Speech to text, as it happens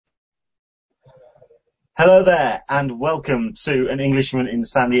Hello there, and welcome to An Englishman in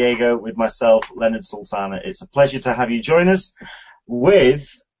San Diego with myself, Leonard Sultana. It's a pleasure to have you join us with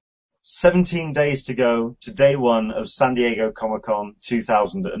 17 days to go to day one of San Diego Comic-Con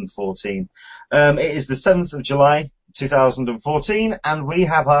 2014. It is the 7th of July, 2014, and we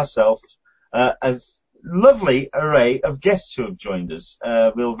have ourselves a lovely array of guests who have joined us.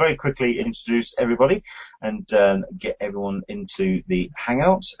 We'll very quickly introduce everybody and get everyone into the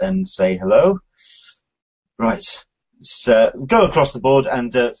Hangout and say hello. Right, so go across the board,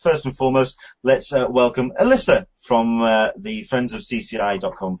 and first and foremost, let's welcome Alyssa from the Friends of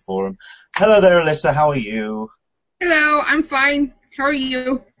CCI.com forum. Hello there, Alyssa. How are you? Hello, I'm fine. How are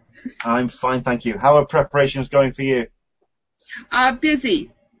you? I'm fine, thank you. How are preparations going for you?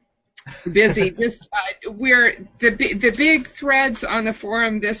 Busy. Just we're the big threads on the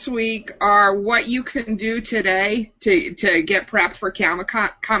forum this week are what you can do today to get prepped for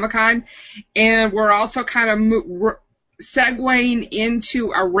Comic-Con, and we're also kind of segueing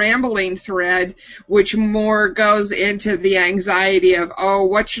into a rambling thread, which more goes into the anxiety of,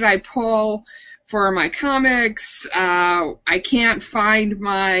 what should I pull for my comics? I can't find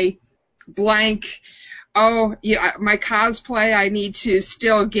my blank. My cosplay, I need to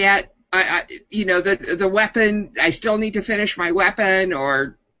still get, the weapon, I still need to finish my weapon,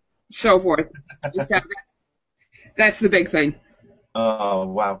 or so forth. That's the big thing. Oh,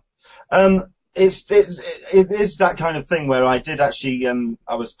 wow. It is that kind of thing where I did actually,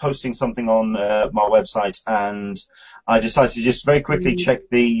 I was posting something on my website, and I decided to just very quickly check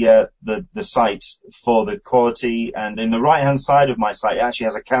the site for the quality, and in the right-hand side of my site, it actually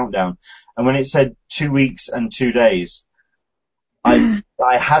has a countdown. And when it said 2 weeks and 2 days, I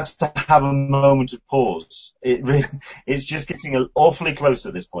had to have a moment of pause. It's just getting awfully close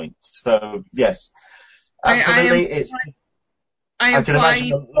at this point. So yes, absolutely. I can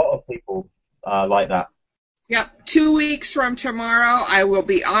imagine a lot of people like that. Yep, 2 weeks from tomorrow, I will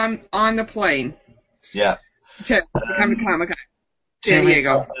be on the plane. Yeah. To come to Comic-Con, San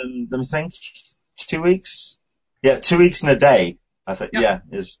Diego. Let me think. 2 weeks. Yeah, 2 weeks and a day. I think. Yep. Yeah,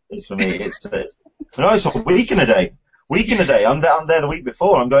 is for me. It's a week and a day. I'm there the week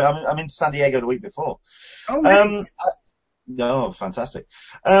before. I'm in San Diego the week before. Oh, nice. Fantastic.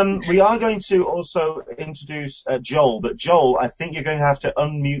 We are going to also introduce Joel, but Joel, I think you're going to have to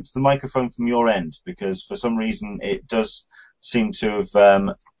unmute the microphone from your end, because for some reason it does seem to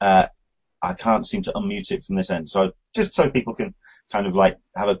have, I can't seem to unmute it from this end. So just so people can kind of like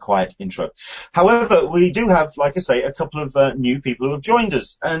have a quiet intro. However, we do have, like I say, a couple of new people who have joined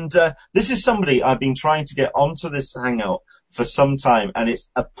us. And this is somebody I've been trying to get onto this Hangout for some time, and it's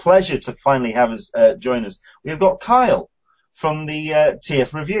a pleasure to finally have us join us. We've got Kyle from the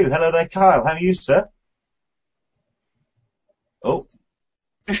TF Review. Hello there, Kyle. How are you, sir? Oh.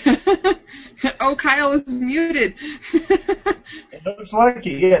 Kyle is muted. It looks like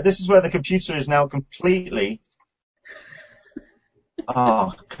it. Yeah, this is where the computer is now completely...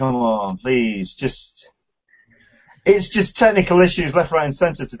 Oh, come on, please. It's just technical issues left, right, and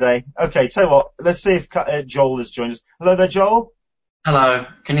centre today. Okay, tell you what, let's see if Joel has joined us. Hello there, Joel. Hello,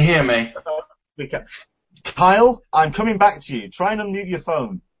 can you hear me? We can. Kyle, I'm coming back to you. Try and unmute your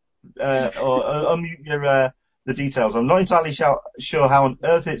phone, or unmute the details. I'm not entirely sure how on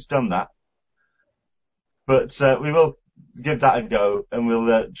earth it's done that, but we will give that a go, and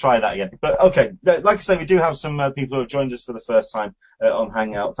we'll try that again. But okay, like I say, we do have some people who have joined us for the first time on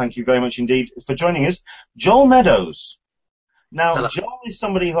Hangout. Thank you very much indeed for joining us. Joel Meadows. Now, hello. Joel is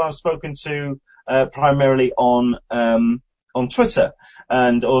somebody who I've spoken to primarily on Twitter,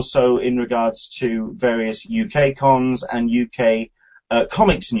 and also in regards to various UK cons and UK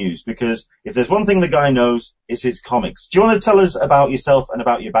comics news, because if there's one thing the guy knows, it's comics. Do you want to tell us about yourself and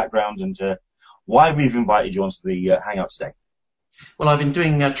about your background and why we've invited you onto the Hangout today? Well, I've been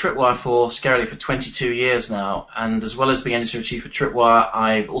doing Tripwire scarily for 22 years now, and as well as being editor-in-chief at Tripwire,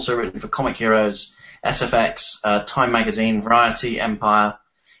 I've also written for Comic Heroes, SFX, Time Magazine, Variety, Empire,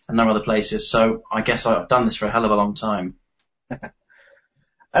 and a number of other places, so I guess I've done this for a hell of a long time.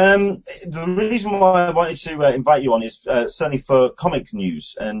 The reason why I wanted to invite you on is certainly for comic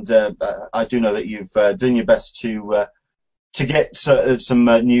news, and I do know that you've done your best to get some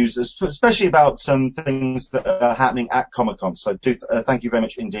news, especially about some things that are happening at Comic-Con. So thank you very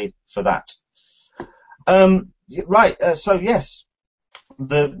much indeed for that. So yes,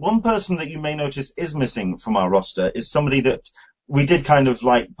 the one person that you may notice is missing from our roster is somebody that we did kind of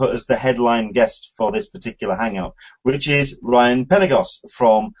like put as the headline guest for this particular Hangout, which is Ryan Penagos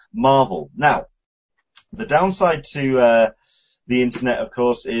from Marvel. Now, the downside to the internet, of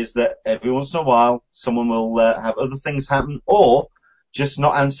course, is that every once in a while someone will have other things happen or just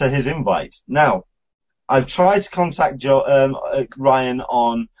not answer his invite. Now, I've tried to contact Ryan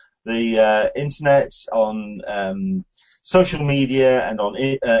on the internet, on social media, and on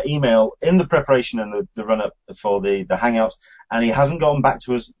email in the preparation and the run-up for the hangout, and he hasn't gotten back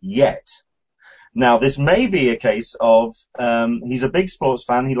to us yet. Now, this may be a case of he's a big sports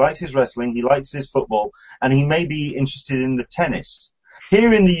fan, he likes his wrestling, he likes his football, and he may be interested in the tennis.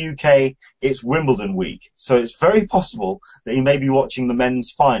 Here in the UK, it's Wimbledon week, so it's very possible that he may be watching the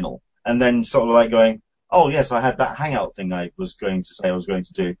men's final, and then sort of like going, oh yes, I had that hangout thing I was going to say I was going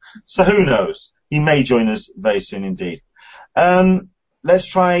to do. So who knows? He may join us very soon indeed. Let's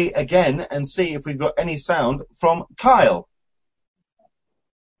try again and see if we've got any sound from Kyle.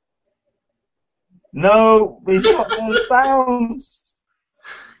 No, we've got no sounds.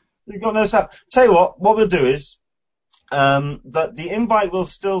 We've got no sound. Tell you what we'll do is, that the invite will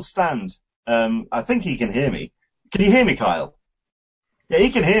still stand. I think he can hear me. Can you hear me, Kyle? Yeah,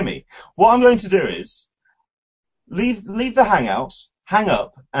 he can hear me. What I'm going to do is leave the hangout, hang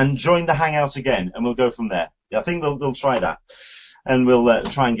up, and join the hangout again, and we'll go from there. Yeah, I think we'll try that, and we'll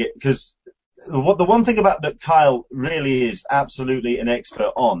try and get, because the one thing about that Kyle really is absolutely an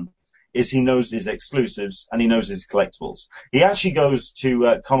expert on is he knows his exclusives and he knows his collectibles. He actually goes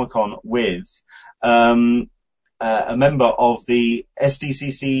to Comic-Con with a member of the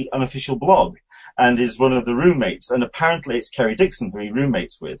SDCC unofficial blog, and is one of the roommates, and apparently it's Kerry Dixon who he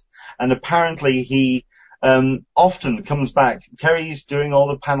roommates with, and apparently he often comes back. Kerry's doing all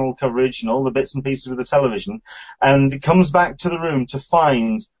the panel coverage and all the bits and pieces with the television, and comes back to the room to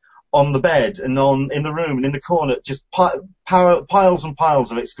find on the bed and in the room and in the corner just piles and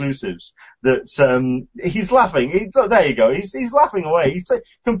piles of exclusives that he's laughing. There you go. He's laughing away. He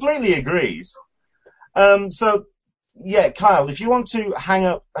completely agrees. So yeah, Kyle, if you want to hang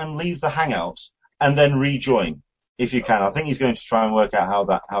up and leave the hangout and then rejoin, if you can, I think he's going to try and work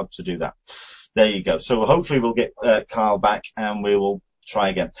out how to do that. There you go. So hopefully we'll get Kyle back and we will try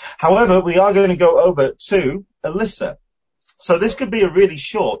again. However, we are going to go over to Alyssa. So this could be a really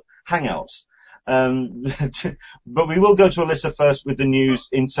short hangout. But we will go to Alyssa first with the news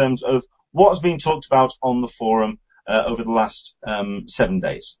in terms of what's been talked about on the forum over the last 7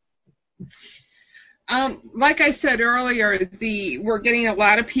 days. Like I said earlier, we're getting a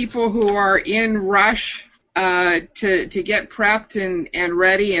lot of people who are in rush to get prepped and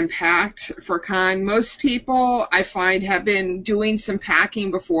ready and packed for con. Most people I find have been doing some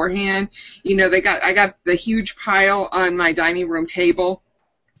packing beforehand. You know, I got the huge pile on my dining room table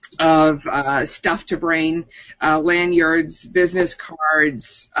of stuff to bring, lanyards, business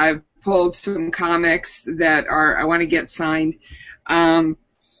cards. I've pulled some comics that I want to get signed.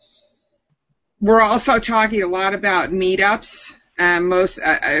 We're also talking a lot about meetups.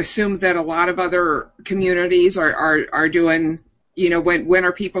 I assume that a lot of other communities are doing, you know, when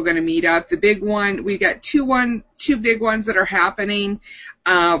are people going to meet up? The big one, we got two big ones that are happening.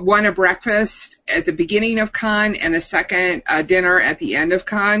 One a breakfast at the beginning of con, and the second dinner at the end of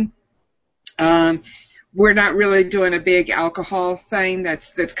con. We're not really doing a big alcohol thing.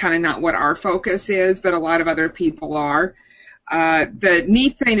 That's kind of not what our focus is, but a lot of other people are. The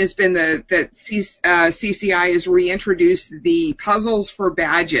neat thing has been that CCI has reintroduced the puzzles for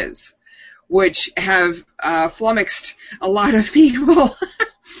badges, which have flummoxed a lot of people,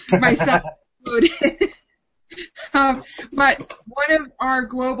 myself included. But one of our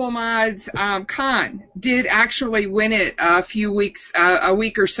global mods, Khan, did actually win it a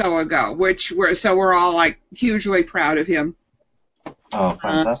week or so ago, so we're all like hugely proud of him. Oh,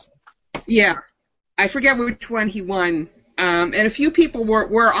 fantastic! Yeah, I forget which one he won. And a few people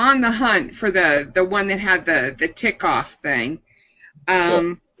were on the hunt for the one that had the tick off thing.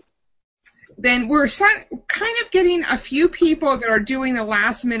 Sure. Then we're kind of getting a few people that are doing the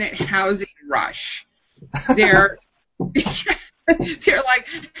last minute housing rush. They're like,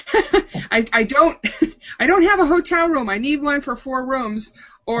 I don't have a hotel room. I need one for 4 rooms.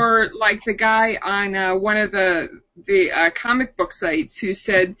 Or like the guy on one of the comic book sites who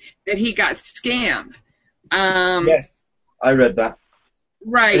said that he got scammed. Yes. I read that.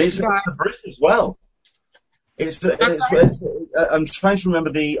 Right. And it's the Brit as well. I'm trying to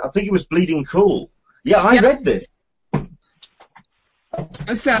remember I think it was Bleeding Cool. Yeah, I read this.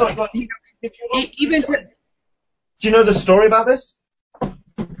 So, do you know the story about this?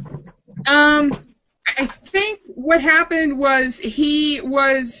 I think what happened was he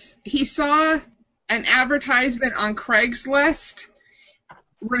saw an advertisement on Craigslist,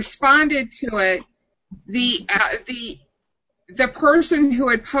 responded to it. The person who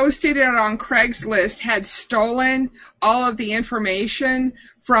had posted it on Craigslist had stolen all of the information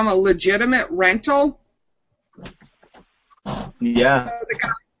from a legitimate rental. Yeah.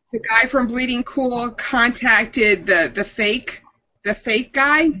 the guy from Bleeding Cool contacted the fake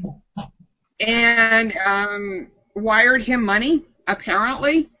guy and wired him money,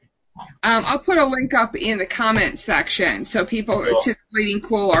 apparently. I'll put a link up in the comment section to the Bleeding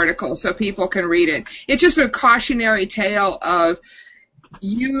Cool article so people can read it. It's just a cautionary tale of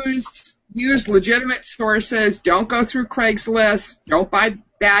use legitimate sources, don't go through Craigslist, don't buy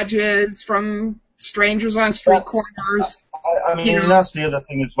badges from strangers on street corners. I mean, that's the other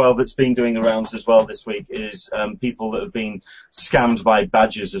thing as well that's been doing the rounds as well this week is people that have been scammed by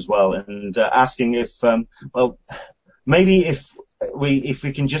badges as well, and asking if, maybe if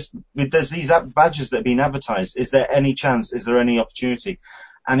we can just, there's these badges that have been advertised, is there any chance, is there any opportunity?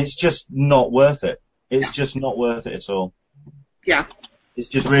 And it's just not worth it. It's just not worth it at all. Yeah. It's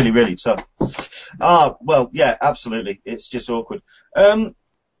just really, really tough. Well, yeah, absolutely. It's just awkward.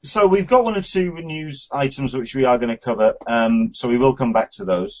 So we've got one or two news items which we are going to cover, so we will come back to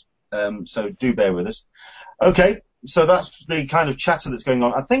those. So do bear with us. Okay, so that's the kind of chatter that's going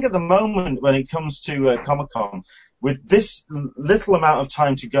on. I think at the moment when it comes to Comic-Con, with this little amount of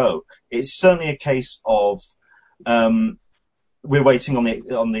time to go, it's certainly a case of we're waiting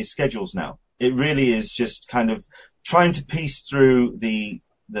on the schedules now. It really is just kind of trying to piece through the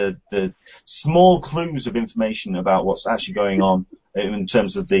small clues of information about what's actually going on in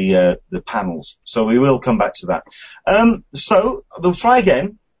terms of the panels. So we will come back to that. So we'll try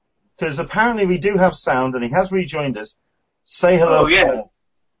again, because apparently we do have sound, and he has rejoined us. Say hello, yeah. Paul.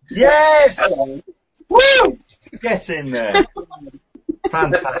 Yes! Hello. Woo! Get in there.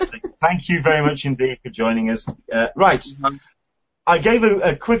 Fantastic. Thank you very much indeed for joining us. Right. I gave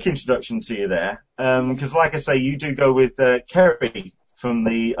a quick introduction to you there, because like I say, you do go with Kerry from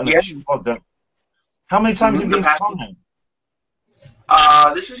the Unofficial Pod, don't you? How many times have you been to Con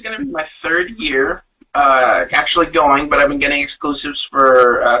now? This is going to be my third year actually going, but I've been getting exclusives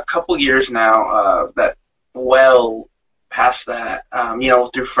for a couple years now, that well past that,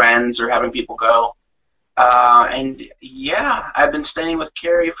 through friends or having people go. And yeah, I've been staying with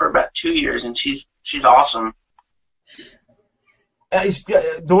Carrie for about 2 years, and she's awesome.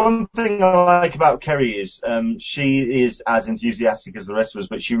 The one thing I like about Kerry is she is as enthusiastic as the rest of us,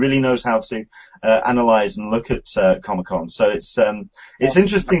 but she really knows how to analyze and look at Comic-Con. So it's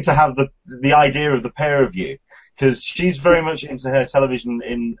interesting to have the idea of the pair of you, because she's very much into her television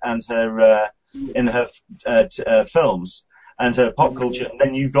and her films and her pop culture, and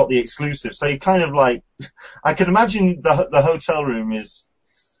then you've got the exclusive. So you kind of like, I can imagine the hotel room is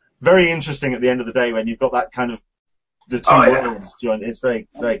very interesting at the end of the day when you've got that kind of the two worlds joined. It's very,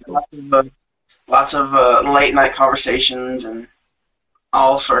 very cool. Lots of late night conversations and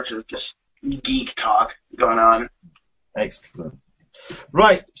all sorts of just geek talk going on. Excellent.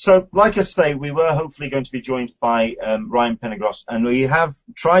 Right, so like I say, we were hopefully going to be joined by Ryan Pendergrass, and we have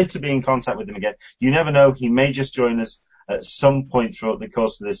tried to be in contact with him again. You never know, he may just join us at some point throughout the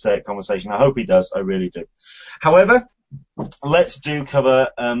course of this conversation. I hope he does, I really do. However, let's cover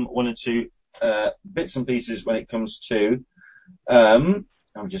one or two bits and pieces when it comes to, I'm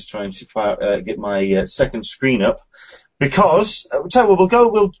just trying to get my second screen up, because, we'll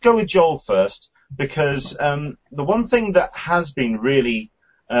go with Joel first, because the one thing that has been really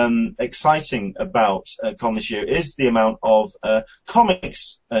exciting about Con this year is the amount of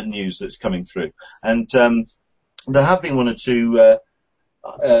comics news that's coming through. And there have been one or two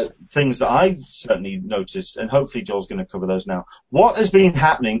things that I've certainly noticed, and hopefully Joel's going to cover those now. What has been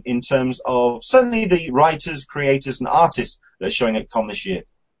happening in terms of certainly the writers, creators, and artists that are showing at Con this year?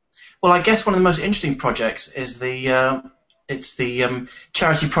 Well, I guess one of the most interesting projects is the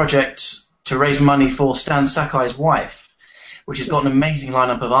charity project to raise money for Stan Sakai's wife, which has got an amazing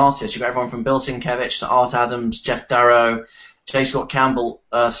lineup of artists. You've got everyone from Bill Sienkiewicz to Art Adams, Jeff Darrow, J. Scott Campbell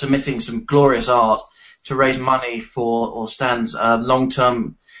submitting some glorious art to raise money for Stan's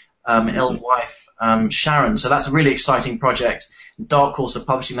long-term ill wife, Sharon. So that's a really exciting project. Dark Horse are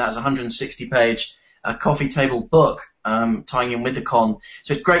publishing that as a 160-page coffee table book tying in with the con.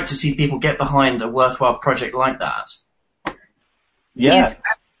 So it's great to see people get behind a worthwhile project like that. Yeah.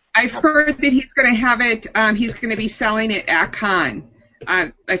 I've heard that he's going to have it, he's going to be selling it at Con.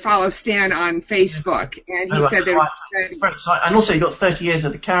 I follow Stan on Facebook, and he said that it's very exciting. And also you've got 30 years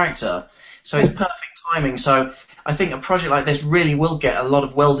of the character, so it's perfect timing. So I think a project like this really will get a lot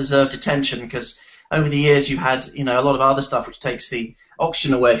of well-deserved attention, because over the years you've had, a lot of other stuff which takes the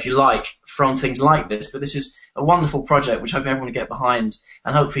oxygen away, if you like, from things like this. But this is a wonderful project which I hope everyone will get behind,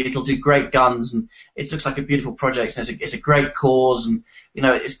 and hopefully it'll do great guns, and it looks like a beautiful project, and it's a great cause, and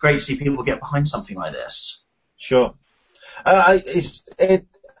it's great to see people get behind something like this. Sure.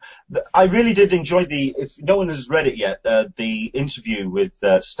 I really did enjoy if no one has read it yet, the interview with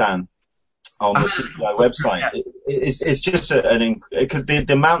Stan on the CGI website. It's just it could be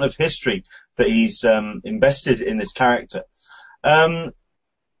the amount of history that he's invested in this character.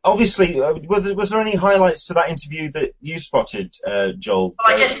 Obviously, was there any highlights to that interview that you spotted, Joel?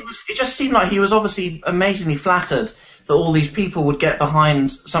 Well, I guess it just seemed like he was obviously amazingly flattered that all these people would get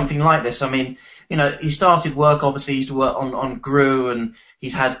behind something like this. I mean, he started work, obviously, he used to work on Gru, and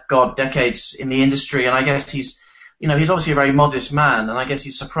he's had, decades in the industry, and I guess he's obviously a very modest man, and I guess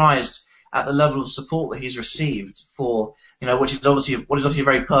he's surprised at the level of support that he's received for, what is obviously a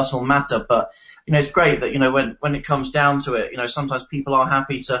very personal matter, but, it's great that, when it comes down to it, sometimes people are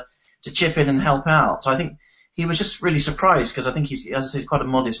happy to chip in and help out. So I think he was just really surprised, because I think he's, as I say, he's quite a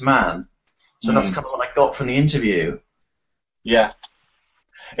modest man. So that's kind of what I got from the interview. Yeah.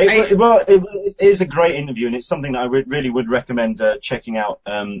 It is a great interview, and it's something that I really would recommend checking out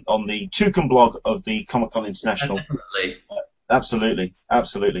on the Toucan blog of the Comic-Con International. Definitely.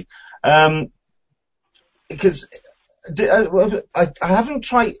 Absolutely. Because I haven't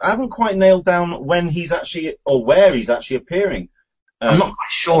quite nailed down when he's actually, or where he's actually appearing. I'm not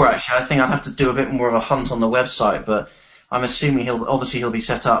quite sure, actually. I think I'd have to do a bit more of a hunt on the website, but I'm assuming he'll be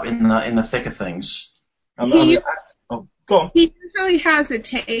set up in the thick of things. Go on. He usually has a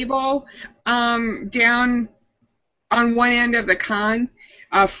table down on one end of the con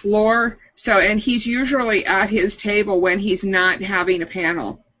floor. So, and he's usually at his table when he's not having a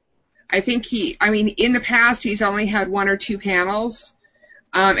panel. I think in the past he's only had 1 or 2 panels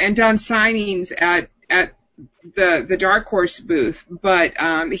and done signings at the Dark Horse booth, but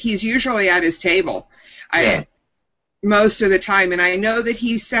he's usually at his table. Most of the time, and I know that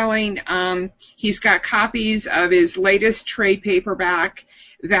he's selling, he's got copies of his latest trade paperback,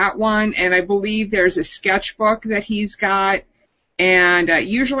 that one, and I believe there's a sketchbook that he's got, and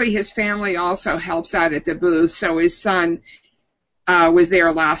usually his family also helps out at the booth, so his son was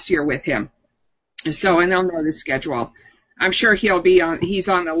there last year with him, so, and they'll know the schedule. I'm sure he's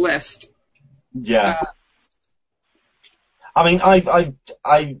on the list. Yeah. I mean,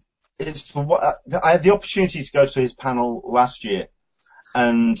 I had the opportunity to go to his panel last year,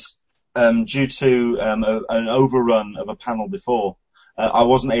 and due to an overrun of a panel before, I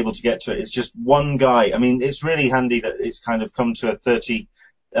wasn't able to get to it. It's just one guy. I mean, it's really handy that it's kind of come to 30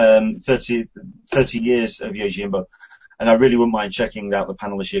 years of Yojimbo. And I really wouldn't mind checking out the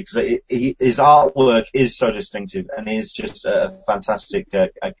panel this year, because his artwork is so distinctive, and he is just a fantastic.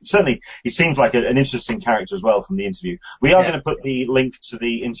 Certainly, he seems like an interesting character as well from the interview. We are going to put the link to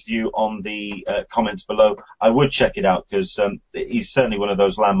the interview on the comments below. I would check it out, because he's certainly one of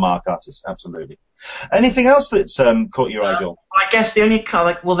those landmark artists. Absolutely. Anything else that's caught your eye, Joel? I guess the only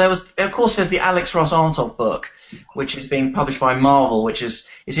there's the Alex Ross Artov book, which is being published by Marvel, which it's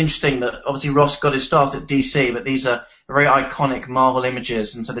interesting that obviously Ross got his start at DC, but these are very iconic Marvel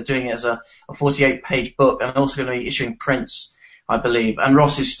images, and so they're doing it as a 48-page book, and they're also going to be issuing prints, I believe. And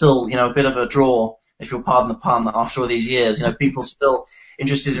Ross is still, a bit of a draw, if you'll pardon the pun, after all these years. People still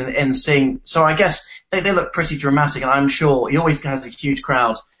interested in seeing. So I guess they look pretty dramatic, and I'm sure he always has a huge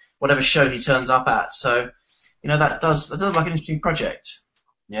crowd, whatever show he turns up at. So, that does look like an interesting project.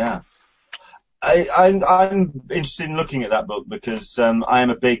 Yeah. I'm interested in looking at that book, because I am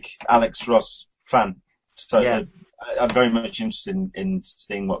a big Alex Ross fan. So yeah. I'm very much interested in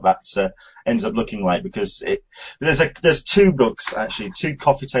seeing what that ends up looking like, because there's 2 books, actually, 2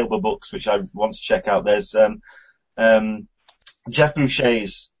 coffee table books which I want to check out. There's Jeff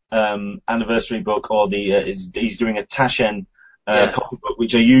Boucher's anniversary book, or he's doing a Taschen coffee book,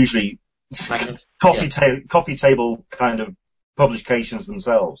 which are usually coffee table kind of publications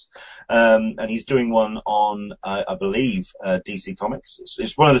themselves, and he's doing one on, I believe, DC Comics.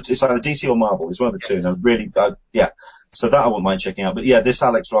 It's one of it's either DC or Marvel. It's one of the two. And I really, so that I wouldn't mind checking out. But yeah, this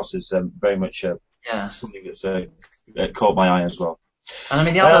Alex Ross is very much something that's caught my eye as well. And I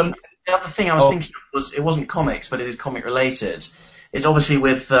mean, the other thing I was thinking was, it wasn't comics, but it is comic related. It's obviously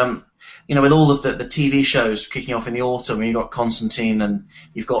with with all of the TV shows kicking off in the autumn, you've got Constantine and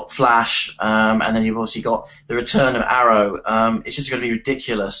you've got Flash, and then you've obviously got the return of Arrow. It's just going to be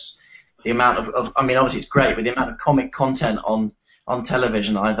ridiculous, the amount of I mean, obviously it's great, but the amount of comic content on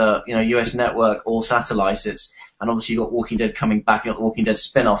television, either, US network or satellite, and obviously you've got Walking Dead coming back, you've got the Walking Dead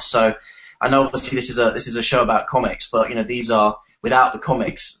spin-off. So I know obviously this is a show about comics, but these are, without the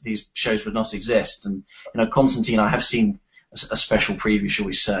comics, these shows would not exist. And Constantine, I have seen a special preview, shall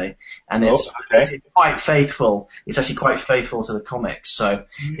we say, and it's quite faithful. It's actually quite faithful to the comics, so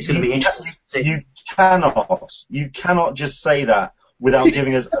it's going to be interesting. You cannot just say that without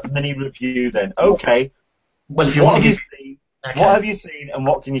giving us a mini review. Then, okay. Well, if you want to give, Okay. What have you seen, and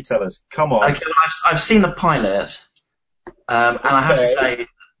what can you tell us? Come on. Okay, well, I've seen the pilot, and I have to say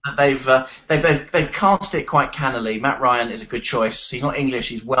that they've cast it quite cannily. Matt Ryan is a good choice. He's not English,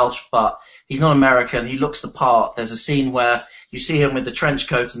 he's Welsh, but he's not American. He looks the part. There's a scene where you see him with the trench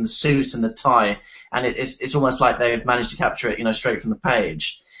coat and the suit and the tie, and it's almost like they've managed to capture it, straight from the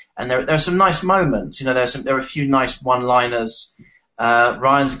page. And there are some nice moments. There are a few nice one-liners.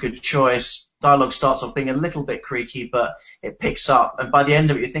 Ryan's a good choice. Dialogue starts off being a little bit creaky, but it picks up. And by the end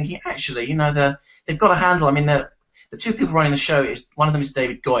of it, you're thinking, actually, they've got a handle. I mean, the two people running the show, one of them is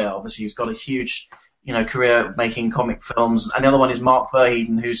David Goyer, obviously, who's got a huge, career making comic films. And the other one is Mark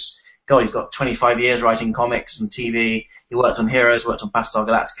Verheiden, he's got 25 years writing comics and TV. He worked on Heroes, worked on Battlestar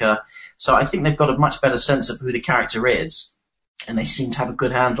Galactica. So I think they've got a much better sense of who the character is. And they seem to have a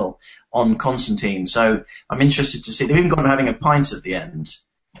good handle on Constantine. So I'm interested to see. They've even got him having a pint at the end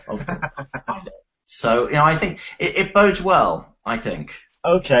of the pilot. So, I think it bodes well, I think.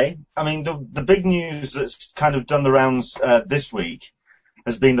 Okay. I mean, the big news that's kind of done the rounds this week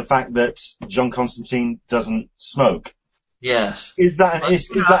has been the fact that John Constantine doesn't smoke. Yes. Is that because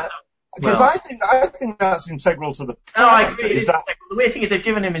well, I think that's integral to the. No, I agree. The weird thing is they've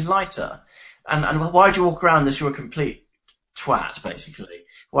given him his lighter, and why do you walk around unless you're a complete twat, basically?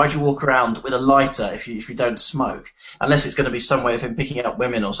 Why do you walk around with a lighter if you don't smoke? Unless it's going to be some way of him picking up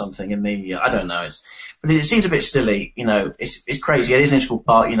women or something in the I don't know. But it seems a bit silly. It's crazy. It is an integral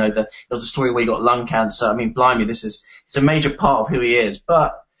part. There was a story where he got lung cancer. I mean, blimey, it's a major part of who he is.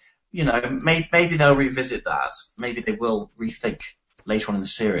 But maybe they'll revisit that. Maybe they will rethink later on in the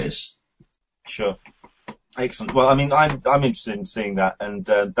series. Sure. Excellent. Well, I mean, I'm interested in seeing that, and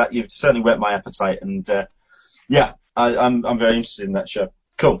that you've certainly whet my appetite, and yeah, I'm very interested in that show.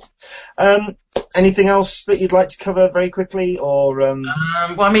 Cool. Anything else that you'd like to cover very quickly, or?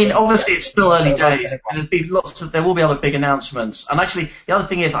 Well, I mean, obviously it's still early days. There will be other big announcements, and actually, the other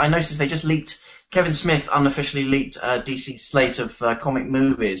thing is, I noticed they just leaked. Kevin Smith unofficially leaked DC's slate of comic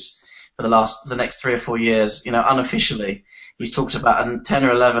movies for the next 3 or 4 years. Unofficially, he's talked about 10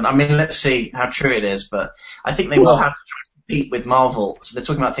 or 11. I mean, let's see how true it is, but I think they will have to try to compete with Marvel. So they're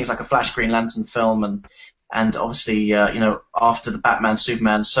talking about things like a Flash Green Lantern film and obviously, after the Batman,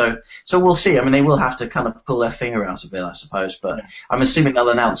 Superman. So we'll see. I mean, they will have to kind of pull their finger out of it, I suppose, but I'm assuming they'll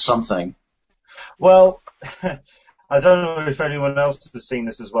announce something. Well, I don't know if anyone else has seen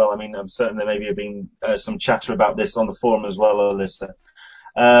this as well. I mean, I'm certain there maybe have been some chatter about this on the forum as well, Alyssa.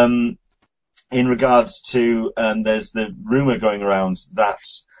 In regards to, there's the rumor going around that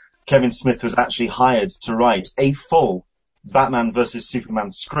Kevin Smith was actually hired to write a full Batman vs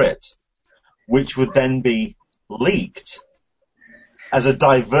Superman script, which would then be leaked as a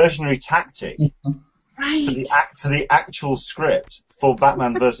diversionary tactic to the actual script for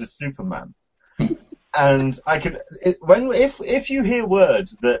Batman vs Superman. And if you hear word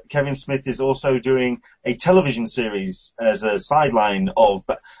that Kevin Smith is also doing a television series as a sideline of,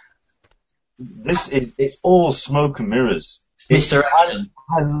 it's all smoke and mirrors. Mr. Action.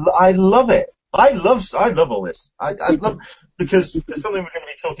 I love it. I love all this. I love, because there's something we're going to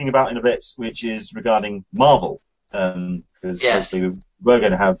be talking about in a bit, which is regarding Marvel. Because obviously we're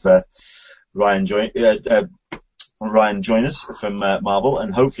going to have Ryan join us from Marvel,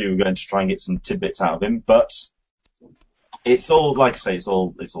 and hopefully we're going to try and get some tidbits out of him. But it's all, like I say, it's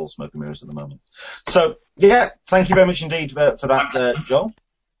all smoke and mirrors at the moment. So yeah, thank you very much indeed for that, Joel.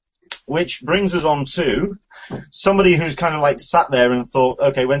 Which brings us on to somebody who's kind of like sat there and thought,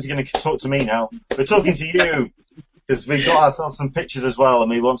 okay, when's he going to talk to me now? We're talking to you, because we've got ourselves some pictures as well, and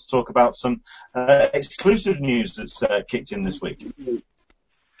we want to talk about some exclusive news that's kicked in this week.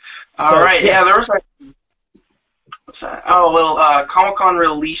 All right, yes. Yeah, there was what's that? Oh, well, Comic-Con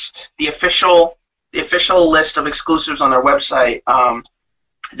released the official list of exclusives on their website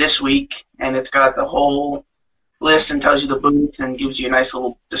this week, and it's got the whole list and tells you the booth and gives you a nice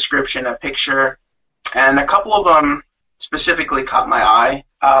little description, a picture, and a couple of them specifically caught my eye.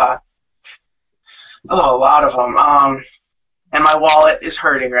 A lot of them. And my wallet is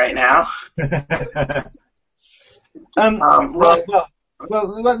hurting right now.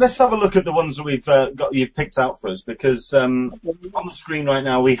 Well, let's have a look at the ones that you've picked out for us, because on the screen right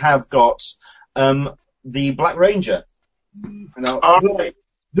now we have got the Black Ranger. Now,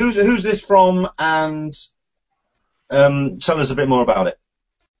 who's this from, and tell us a bit more about it.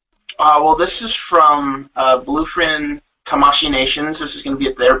 Well, this is from Bluefin Tamashii Nations. This is going to be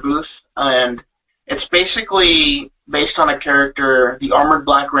at their booth, and it's basically based on a character, the Armored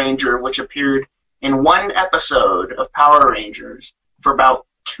Black Ranger, which appeared in one episode of Power Rangers for about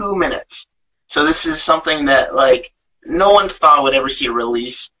 2 minutes. So this is something that, like, no one thought would ever see a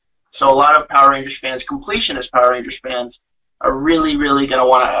release. So a lot of Power Rangers fans, completionist Power Rangers fans, are really, really going to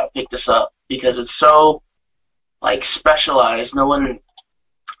want to pick this up because it's so, like, specialized. No one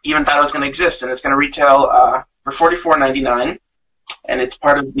even thought it was going to exist, and it's going to retail for $44.99, and it's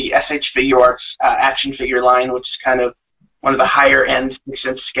part of the SH Figure Arts action figure line, which is kind of one of the higher-end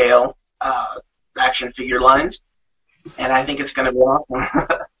 6-inch scale action figure lines, and I think it's going to be awesome.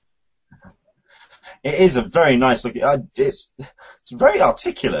 It is a very nice looking. It's very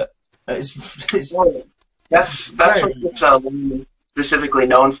articulate. That's what it's specifically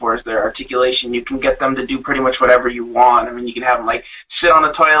known for is their articulation. You can get them to do pretty much whatever you want. I mean, you can have them like sit on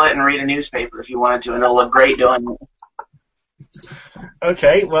the toilet and read a newspaper if you wanted to, and they'll look great doing it.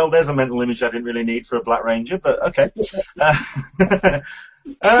 Okay, well, there's a mental image I didn't really need for a Black Ranger, but okay.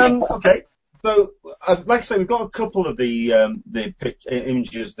 Okay. So, like I say, we've got a couple of the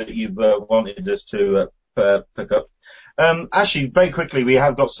images that you've wanted us to pick up. Actually, very quickly, we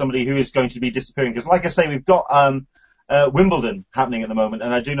have got somebody who is going to be disappearing because, like I say, we've got Wimbledon happening at the moment,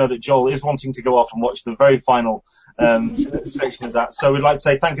 and I do know that Joel is wanting to go off and watch the very final section of that. So, we'd like to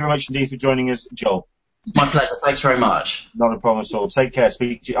say thank you very much indeed for joining us, Joel. My pleasure. Thanks very much. Not a problem at all. Take care.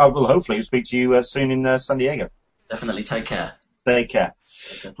 Speak to you. I will hopefully speak to you soon in San Diego. Definitely. Take care. Take care.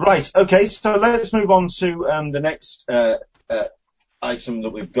 Right, okay, so let's move on to the next item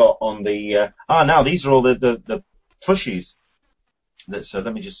that we've got on the... now these are all the plushies.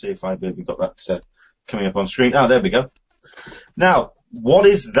 Let me just see if we've got that coming up on screen. There we go. Now, what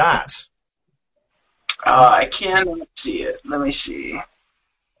is that? I cannot see it. Let me see.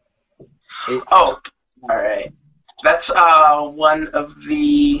 All right. That's one of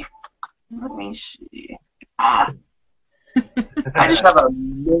the... Let me see. I just have a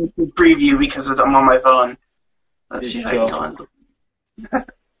limited preview because I'm on my phone. Let's see how I'm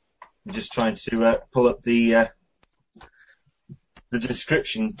just trying to pull up the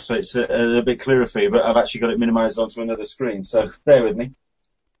description so it's a little bit clearer for you, but I've actually got it minimized onto another screen, so bear with me.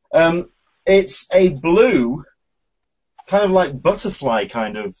 It's a blue, kind of like butterfly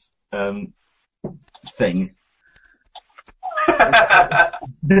kind of thing.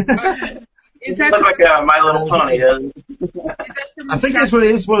 Is that looks like My Little Pony? I think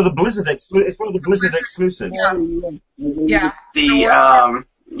it's one of the Blizzard exclusives. Yeah.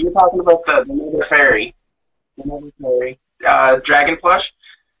 You're talking about the Nether Fairy. The Nether Fairy. Dragon plush.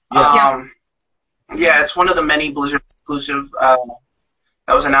 Yeah. Yeah, it's one of the many Blizzard exclusive that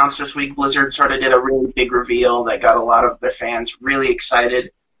was announced this week. Blizzard sort of did a really big reveal that got a lot of their fans really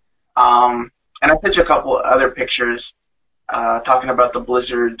excited. And I pitched a couple other pictures talking about the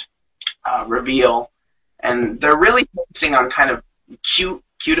Blizzard reveal, and they're really focusing on kind of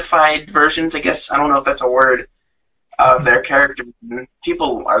cutified versions, I guess. I don't know if that's a word, of their characters. And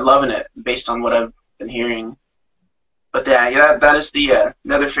people are loving it based on what I've been hearing. But yeah, that is the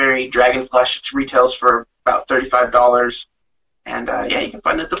Nether Fairy Dragon plush. It retails for about $35, and you can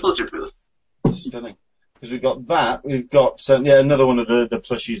find it at the Blizzard booth. Stunning. Because we've got that. We've got another one of the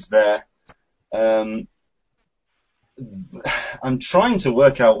plushies there. I'm trying to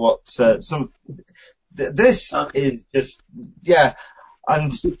work out what this is just,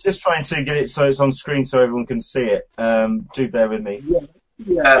 I'm just trying to get it so it's on screen so everyone can see it. Do bear with me.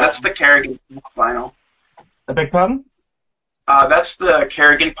 Yeah, that's the Kerrigan Pop Vinyl. A big pardon? That's the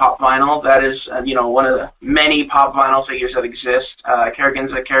Kerrigan Pop Vinyl. That is, one of the many Pop Vinyl figures that exist.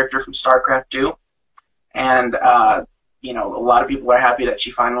 Kerrigan's a character from StarCraft 2. And, a lot of people are happy that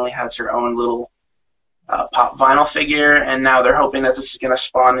she finally has her own little Pop Vinyl figure, and now they're hoping that this is going to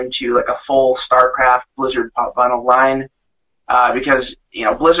spawn into like a full StarCraft Blizzard Pop Vinyl line, because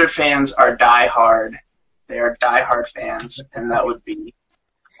Blizzard fans are diehard. They are diehard fans, and that would be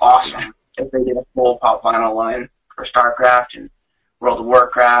awesome if they did a full Pop Vinyl line for StarCraft and World of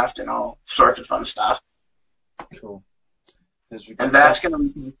Warcraft and all sorts of fun stuff. Cool. And that's going to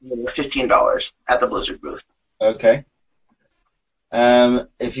be $15 at the Blizzard booth. Okay.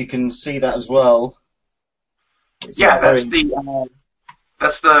 If you can see that as well. That's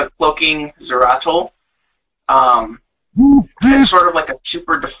the Cloaking Zeratul. It's sort of like a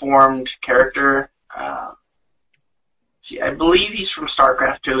super deformed character. I believe he's from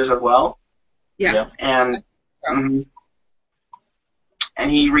StarCraft 2 as well. Yeah. And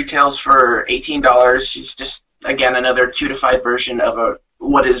he retails for $18. He's just, again, another cutified version of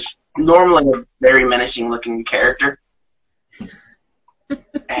what is normally a very menacing looking character.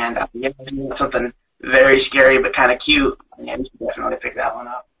 And something very scary but kind of cute. Yeah, you should definitely pick that one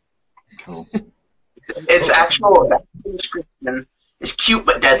up. Cool. Its actual description is cute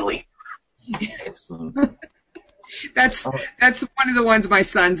but deadly. Excellent. That's one of the ones my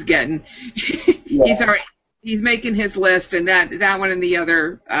son's getting. He's making his list, and that one and the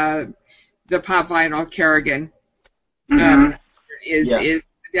other, the Pop Vinyl Kerrigan. Mhm. is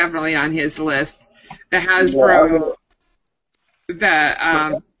definitely on his list. The Hasbro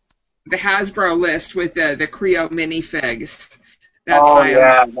the Hasbro list with the Creo minifigs. That's high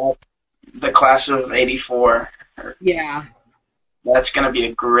on. That's the class of '84. Yeah. That's gonna be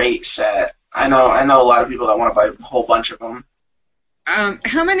a great set. I know a lot of people that want to buy a whole bunch of them.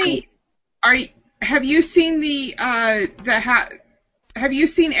 How many have you seen have you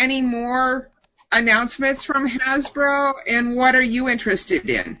seen any more announcements from Hasbro, and what are you interested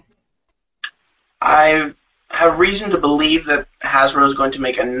in? I have reason to believe that Hasbro is going to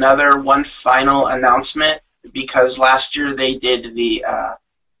make one final announcement, because last year they did the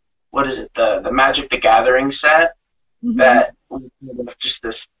the Magic the Gathering set that was just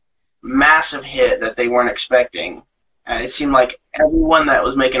this massive hit that they weren't expecting. And it seemed like everyone that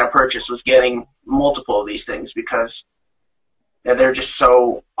was making a purchase was getting multiple of these things, because they're just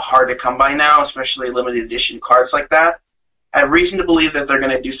so hard to come by now, especially limited edition cards like that. I have reason to believe that they're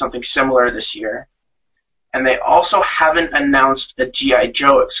going to do something similar this year. And they also haven't announced a G.I.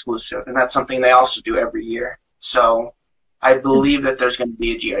 Joe exclusive, and that's something they also do every year. So I believe that there's going to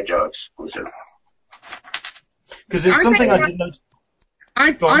be a G.I. Joe exclusive. Because it's something I didn't know.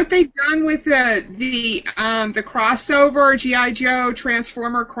 Aren't they done with the crossover G.I. Joe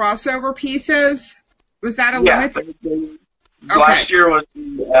Transformer crossover pieces? Was that a limited? Last year was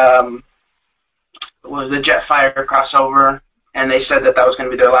the Jetfire crossover, and they said that was going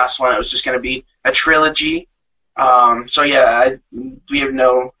to be their last one. It was just going to be a trilogy. They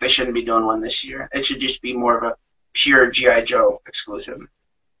shouldn't be doing one this year. It should just be more of a pure G.I. Joe exclusive.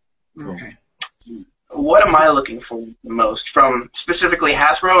 Okay. What am I looking for the most, from specifically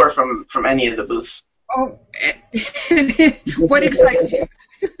Hasbro or from any of the booths? Oh, what excites you?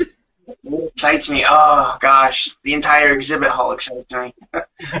 What excites me? Oh gosh, the entire exhibit hall excites me.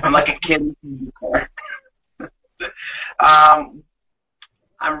 I'm like a kid. I'm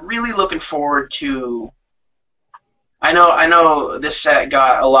really looking forward to. I know this set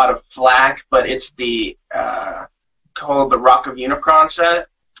got a lot of flack, but it's called the Rock of Unicron set,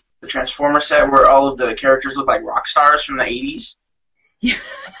 the Transformer set, where all of the characters look like rock stars from the 80s. Yeah.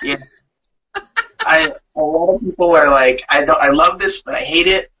 A lot of people are like, I love this, but I hate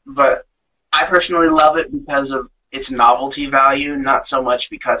it. But I personally love it because of its novelty value, not so much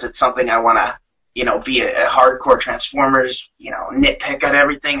because it's something I want to, be a hardcore Transformers, nitpick at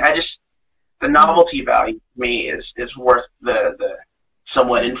everything. The novelty value to me is worth the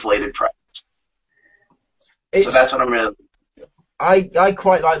somewhat inflated price. So that's what I'm really. I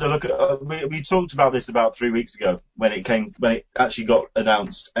quite like the look at. We talked about this about 3 weeks ago when it actually got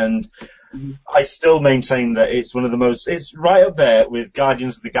announced, and I still maintain that it's one of the most. It's right up there with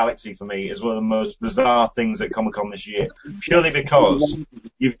Guardians of the Galaxy for me. Is one of the most bizarre things at Comic-Con this year, purely because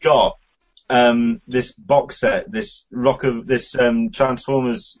you've got this box set, this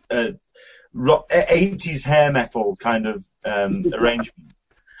Transformers 80s hair metal kind of arrangement.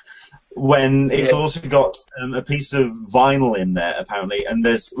 When it's also got a piece of vinyl in there, apparently, and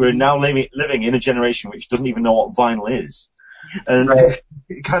we're now living in a generation which doesn't even know what vinyl is, and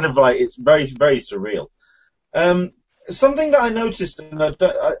kind of like it's very, very surreal. Something that I noticed, and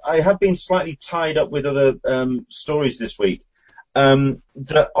I have been slightly tied up with other stories this week,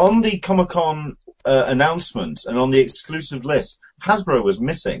 that on the Comic-Con announcement and on the exclusive list, Hasbro was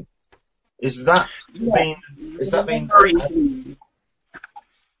missing. Is that being?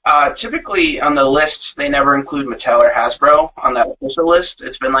 Typically on the lists, they never include Mattel or Hasbro on that official list.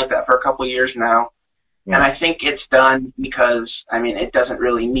 It's been like that for a couple years now. Yeah. And I think it's done because, it doesn't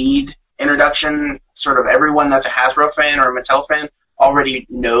really need introduction. Sort of everyone that's a Hasbro fan or a Mattel fan already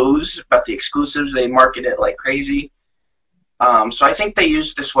knows about the exclusives. They market it like crazy. So I think they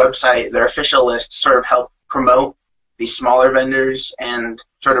use this website, their official list, to sort of help promote these smaller vendors and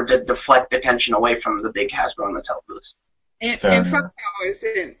sort of to deflect attention away from the big Hasbro and Mattel booths. And Funko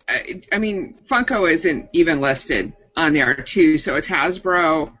Funko isn't even listed on there too. So it's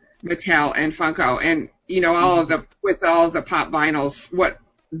Hasbro, Mattel, and Funko, and all of the pop vinyls, what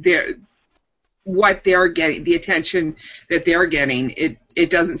they're getting, the attention that they're getting,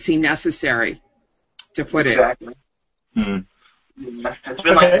 it doesn't seem necessary to put it. Exactly. It's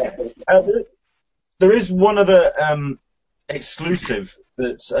been like that. There is one other exclusive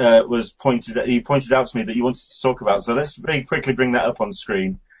that was you pointed out to me that you wanted to talk about. So let's very quickly bring that up on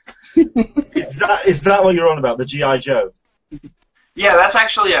screen. Is that what you're on about, the G.I. Joe? Yeah, that's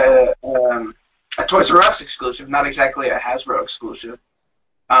actually a Toys R Us exclusive, not exactly a Hasbro exclusive.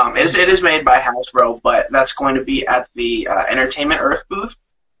 It is made by Hasbro, but that's going to be at the Entertainment Earth booth.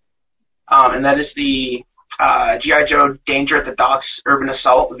 And that is the G.I. Joe Danger at the Docks Urban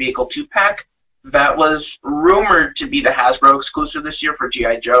Assault Vehicle 2-pack. that was rumored to be the Hasbro exclusive this year for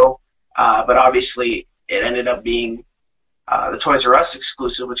G.I. Joe, but obviously it ended up being the Toys R Us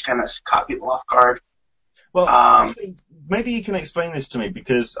exclusive, which kind of caught people off guard. Well, actually, maybe you can explain this to me,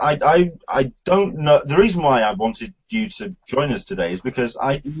 because I don't know. The reason why I wanted you to join us today is because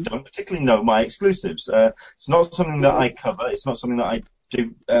I don't particularly know my exclusives. It's not something that I cover. It's not something that I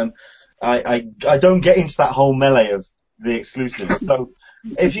do. I don't get into that whole melee of the exclusives. So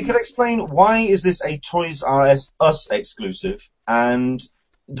if you could explain, why is this a Toys R Us exclusive, and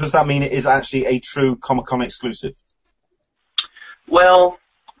does that mean it is actually a true Comic-Con exclusive? Well,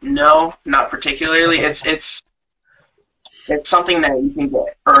 no, not particularly. It's something that you can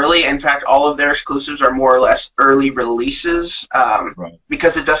get early. In fact, all of their exclusives are more or less early releases, Right.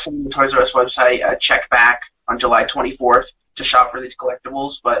 because it does say on the Toys R Us website, check back on July 24th to shop for these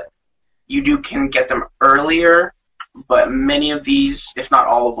collectibles, but you can get them earlier, but many of these, if not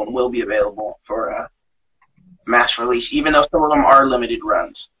all of them, will be available for mass release, even though some of them are limited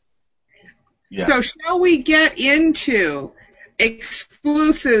runs. Yeah. So shall we get into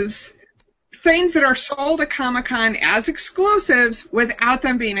exclusives, things that are sold at Comic-Con as exclusives without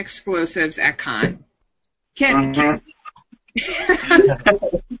them being exclusives at Con? Can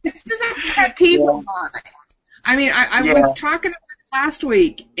it's just a pet peeve of mine. I mean, I was talking about it last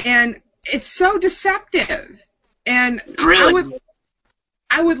week, and it's so deceptive. And Really?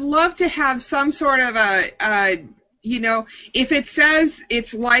 I would love to have some sort of a if it says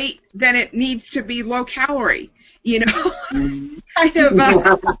it's light, then it needs to be low calorie. Kind of.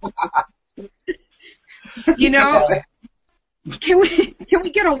 Can we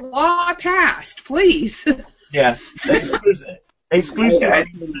get a law passed, please? Yeah,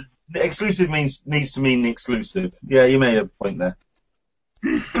 exclusive needs to mean exclusive. Yeah, you may have a point there.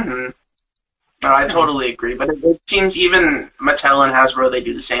 No, I totally agree. But it seems even Mattel and Hasbro, they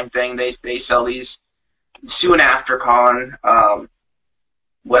do the same thing. They sell these soon after Con.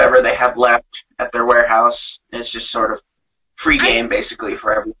 Whatever they have left at their warehouse is just sort of free game, basically,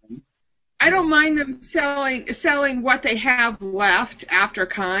 for everything. I don't mind them selling what they have left after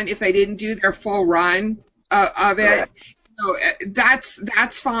Con if they didn't do their full run of it. Right. So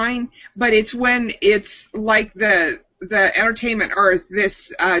that's fine. But it's when it's like the Entertainment Earth,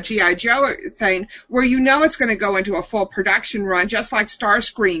 this G.I. Joe thing, where it's going to go into a full production run, just like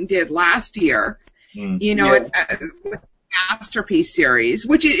Starscream did last year. With the Masterpiece series,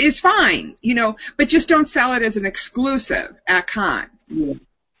 which is fine, but just don't sell it as an exclusive at Con.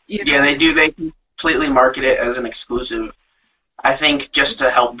 Yeah, they do. They completely market it as an exclusive, I think, just to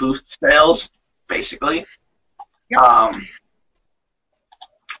help boost sales, basically. Yep.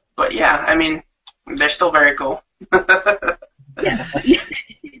 But yeah, I mean, they're still very cool. Yeah,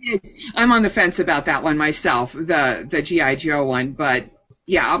 it is. I'm on the fence about that one myself, the G.I. Joe one, but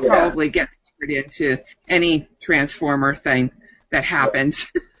yeah, I'll probably get into any Transformer thing that happens.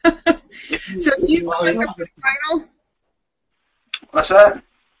 So do you collect the pop vinyl? What's that?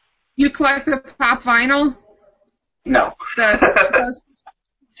 You collect the pop vinyl? No.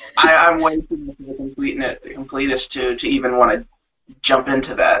 I'm way too much of a completist to even want to jump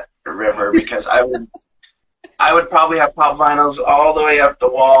into that river, because I would probably have pop vinyls all the way up the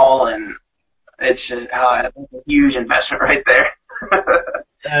wall, and it's a huge investment right there.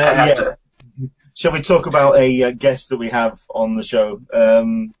 Shall we talk about a guest that we have on the show?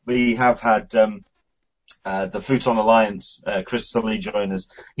 We have had the Futon Alliance, Chris Sully, join us.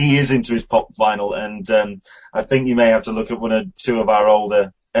 He is into his pop vinyl, and I think you may have to look at one or two of our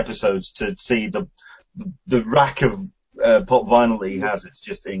older episodes to see the rack of pop vinyl that he has. It's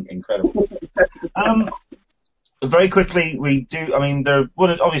just incredible. Very quickly,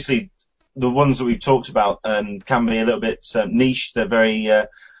 obviously the ones that we've talked about can be a little bit niche. They're very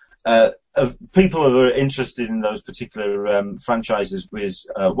people who are interested in those particular franchises is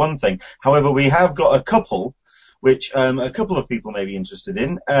one thing. However, we have got a couple which a couple of people may be interested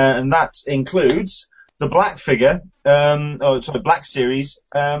in, and that includes the Black figure, Black series,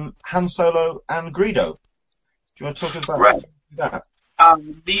 Han Solo and Greedo. Do you want to talk about that?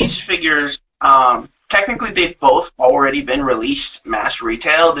 These figures, technically they've both already been released mass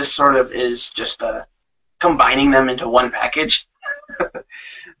retail. This sort of is just combining them into one package.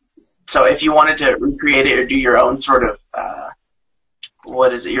 So if you wanted to recreate it or do your own sort of,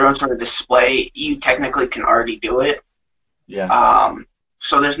 your own sort of display, you technically can already do it. Yeah.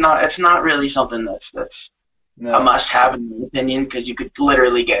 So it's not really something that's a must-have in my opinion, because you could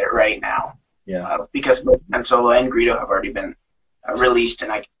literally get it right now. Yeah. Because both Han Solo and Greedo have already been released,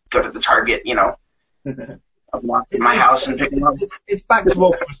 and I go to the Target, of my house and pick them up. It's back to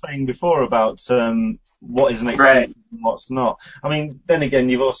what we were saying before about what is an exclusive and what's not. I mean, then again,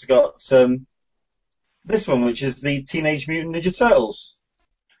 you've also got this one, which is the Teenage Mutant Ninja Turtles.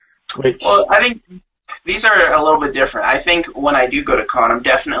 Well, I think these are a little bit different. I think when I do go to con, I'm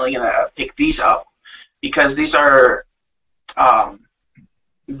definitely going to pick these up because these are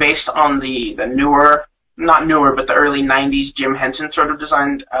based on the newer, not newer, but the early 90s Jim Henson sort of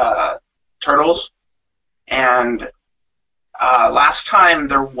designed turtles. And last time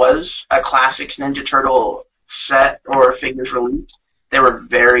there was a Classics Ninja Turtle set or figures released, they were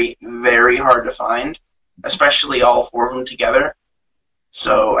very, very hard to find, especially all four of them together.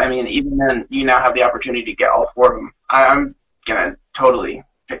 So, I mean, even then, you now have the opportunity to get all four of them. I'm going to totally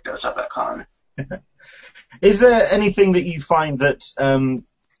pick those up at con. Is there anything that you find that,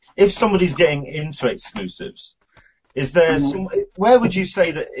 if somebody's getting into exclusives, is there where would you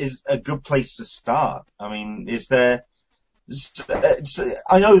say that is a good place to start? I mean, is there,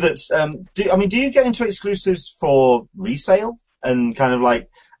 I know that, do you get into exclusives for resale and kind of like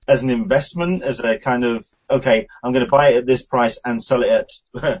as an investment, as a kind of, okay, I'm going to buy it at this price and sell it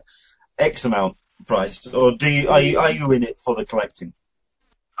at X amount price, or are you in it for the collecting?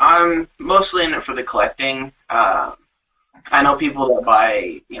 I'm mostly in it for the collecting. I know people that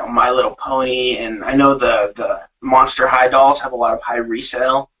buy, My Little Pony, and I know the Monster High dolls have a lot of high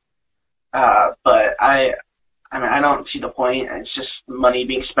resale. But I don't see the point. It's just money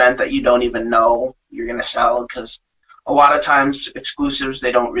being spent that you don't even know you're going to sell, because a lot of times exclusives,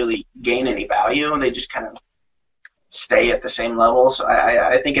 they don't really gain any value. They just kind of stay at the same level. So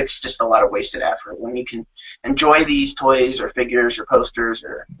I think it's just a lot of wasted effort when you can enjoy these toys or figures or posters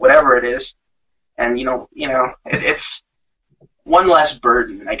or whatever it is. And, it's one less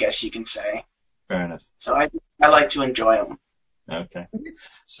burden, I guess you can say. Fair enough. So I like to enjoy them. Okay.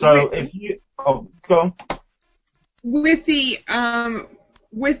 So go on. With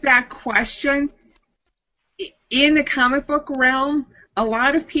with that question, in the comic book realm, a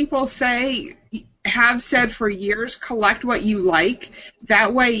lot of people have said for years, collect what you like.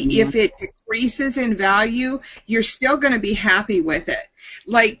 That way, if it decreases in value, you're still going to be happy with it.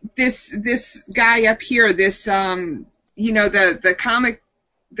 Like this guy up here, the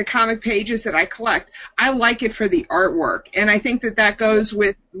comic pages that I collect, I like it for the artwork, and I think that goes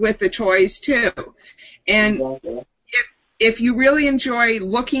with the toys too. And if you really enjoy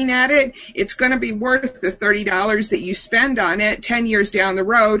looking at it, it's going to be worth the $30 that you spend on it 10 years down the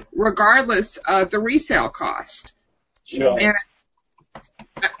road, regardless of the resale cost. Sure. And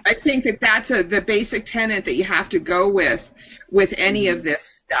I think that that's the basic tenet that you have to go with any of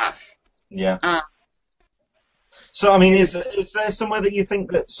this stuff. Yeah. So, I mean, is there somewhere that you think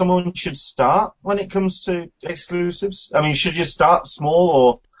that someone should start when it comes to exclusives? I mean, should you start small,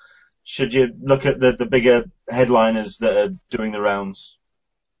 or should you look at the bigger headliners that are doing the rounds?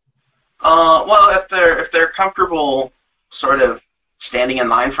 Well, if they're comfortable sort of standing in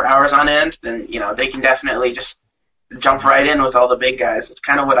line for hours on end, then, they can definitely just jump right in with all the big guys. It's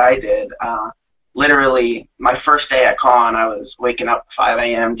kind of what I did. Literally, my first day at con, I was waking up at 5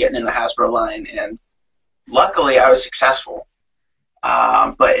 a.m., getting in the Hasbro line, and luckily I was successful.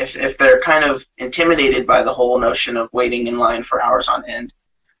 But if they're kind of intimidated by the whole notion of waiting in line for hours on end,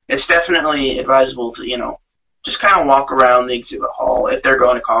 it's definitely advisable to, just kind of walk around the exhibit hall if they're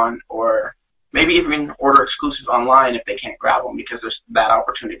going to con, or maybe even order exclusives online if they can't grab them, because there's that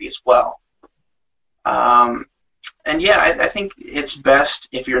opportunity as well. And yeah, I think it's best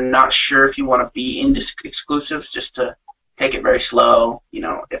if you're not sure if you want to be into exclusives, just to take it very slow.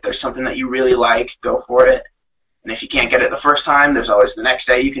 If there's something that you really like, go for it. And if you can't get it the first time, there's always the next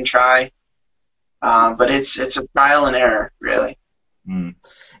day you can try. But it's a trial and error, really.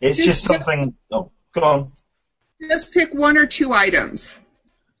 It's just something. Oh, go on. Just pick one or two items.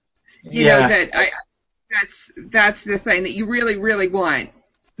 That's the thing that you really, really want.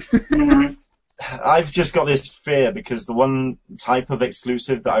 I've just got this fear because the one type of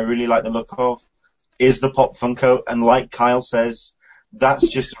exclusive that I really like the look of is the Pop Funko, and like Kyle says, that's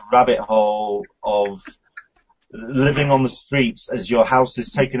just a rabbit hole of living on the streets as your house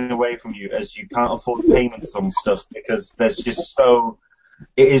is taken away from you, as you can't afford payments on stuff, because there's just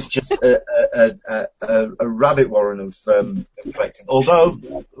it is just a rabbit warren of collecting.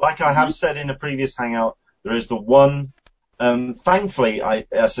 Although, like I have said in a previous hangout, there is the one, thankfully, I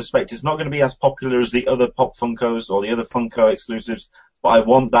suspect it's not going to be as popular as the other Pop Funkos or the other Funko exclusives, but I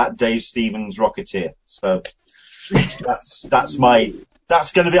want that Dave Stevens Rocketeer. So that's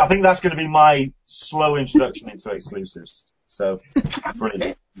going to be, I think that's going to be my slow introduction into exclusives. So,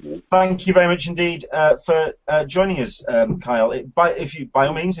 brilliant. Thank you very much indeed for joining us, Kyle. By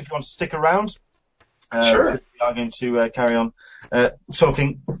all means, if you want to stick around, sure. We are going to carry on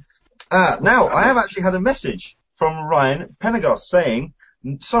talking. Now, I have actually had a message from Ryan Penagos saying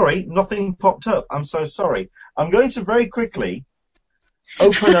Sorry, nothing popped up. I'm so sorry. I'm going to very quickly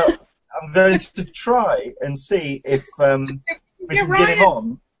open up. I'm going to try and see if we can get him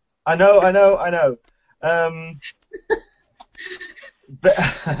on. I know. But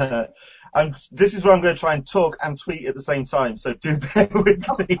this is where I'm going to try and talk and tweet at the same time, so do bear with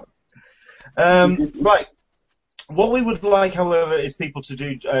me. Right. What we would like, however, is people to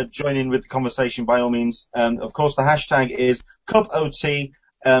do join in with the conversation by all means. Of course, the hashtag is CupOT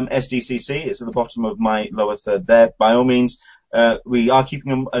SDCC. It's at the bottom of my lower third there. By all means, we are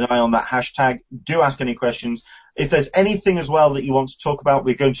keeping an eye on that hashtag. Do ask any questions. If there's anything as well that you want to talk about,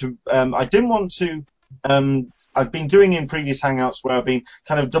 we're going to. I didn't want to. I've been doing in previous Hangouts where I've been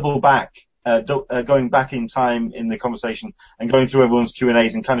kind of going back in time in the conversation and going through everyone's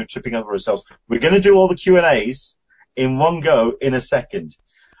Q&As and kind of tripping over ourselves. We're going to do all the Q&As in one go in a second.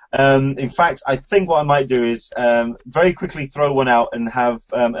 In fact, I think what I might do is very quickly throw one out and have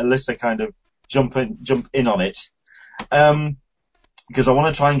Alyssa kind of jump in on it, because I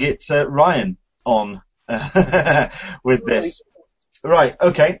want to try and get Ryan on with this. Right,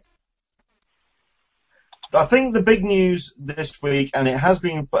 okay. I think the big news this week, and it has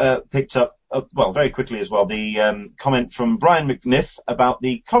been picked up, very quickly as well, the comment from Brian McNiff about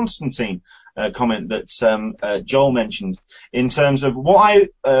the Constantine comment that Joel mentioned, in terms of what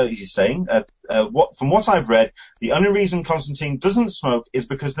he's saying, from what I've read, the only reason Constantine doesn't smoke is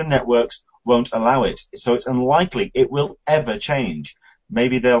because the networks won't allow it, so it's unlikely it will ever change.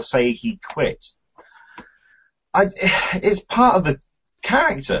 Maybe they'll say he quit. It's part of the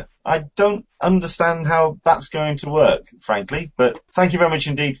character. I don't understand how that's going to work, frankly, but thank you very much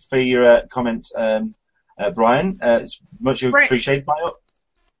indeed for your comment, Brian. It's much appreciated by you.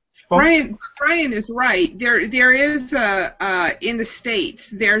 Brian is right. There is in the States,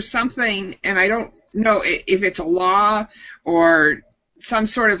 there's something, and I don't know if it's a law or some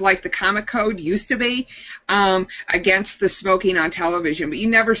sort of like the comic code used to be, against the smoking on television, but you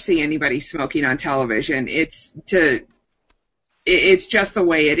never see anybody smoking on television. It's just the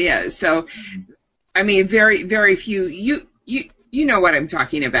way it is. So, I mean, very, very few. You know what I'm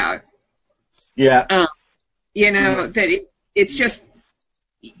talking about. Yeah. That it's just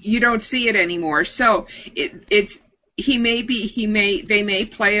you don't see it anymore. So they may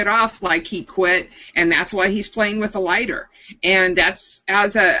play it off like he quit, and that's why he's playing with a lighter. And that's,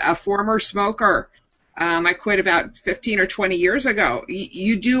 as a former smoker, I quit about 15 or 20 years ago.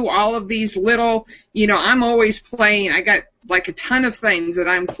 You do all of these little, I'm always playing. I got like a ton of things that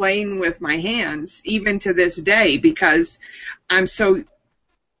I'm playing with my hands, even to this day, because I'm so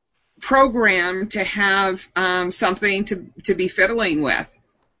programmed to have something to be fiddling with.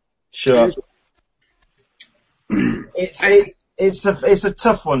 Sure. It's a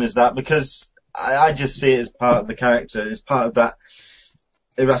tough one, is that, because I just see it as part of the character, as part of that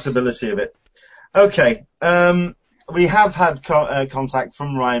irascibility of it. Okay, we have had contact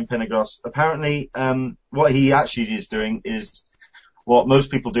from Ryan Pendergrass. Apparently, what he actually is doing is what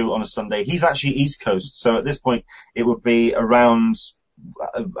most people do on a Sunday. He's actually East Coast, so at this point it would be around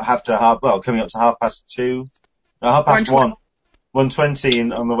coming up to 2:30, half past 1,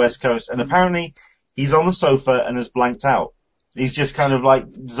 1:20 on the West Coast. And apparently he's on the sofa and has blanked out. He's just kind of like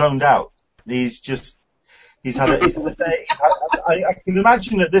zoned out. He's had a day. I can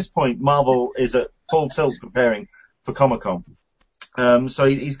imagine at this point Marvel is at full tilt preparing for Comic-Con. So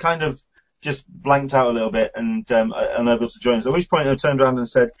he's kind of just blanked out a little bit and unable to join us. At which point I turned around and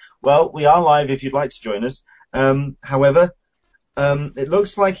said, well, we are live if you'd like to join us. However, it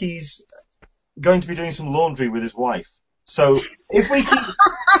looks like he's going to be doing some laundry with his wife. So if we keep...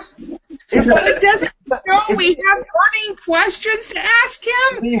 He doesn't know we have burning questions to ask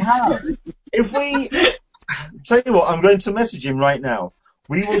him? We have. If we... Tell you what, I'm going to message him right now.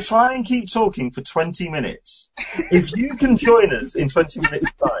 We will try and keep talking for 20 minutes. If you can join us in 20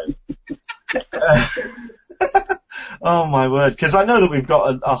 minutes' time. Oh, my word. Because I know that we've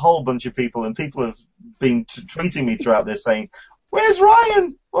got a whole bunch of people, and people have been tweeting me throughout this saying, where's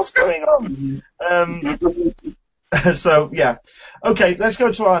Ryan? What's going on? So, yeah. Okay, let's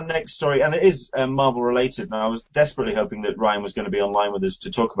go to our next story, and it is Marvel related. Now, I was desperately hoping that Ryan was going to be online with us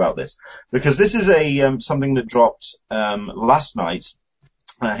to talk about this, because this is something that dropped last night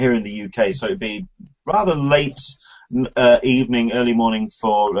here in the UK, so it'd be rather late evening, early morning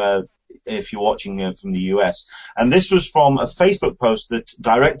for if you're watching from the US. And this was from a Facebook post that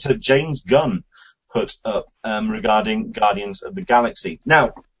director James Gunn put up regarding Guardians of the Galaxy.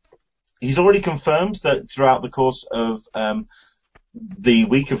 Now, he's already confirmed that throughout the course of the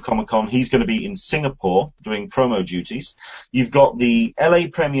week of Comic-Con, he's going to be in Singapore doing promo duties. You've got the LA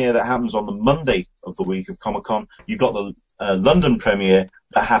premiere that happens on the Monday of the week of Comic-Con. You've got the London premiere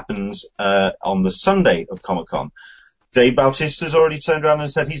that happens on the Sunday of Comic-Con. Dave Bautista's already turned around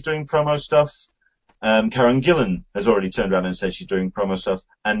and said he's doing promo stuff. Karen Gillan has already turned around and said she's doing promo stuff.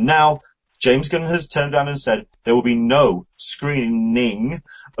 And now James Gunn has turned around and said there will be no screening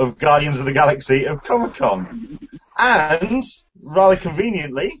of Guardians of the Galaxy at Comic-Con. And, rather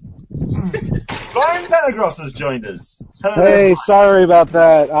conveniently, Brian Pendergrass has joined us. Hello. Hey, sorry about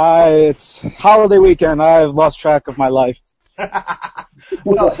that. It's holiday weekend. I've lost track of my life.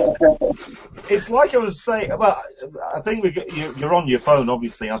 Well, it's like I was saying. Well, I think you're on your phone,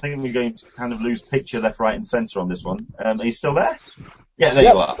 obviously. I think we're going to kind of lose picture left, right, and centre on this one. Are you still there? Yeah, there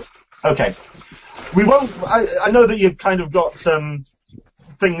you are. Okay. We won't. I know that you've kind of got some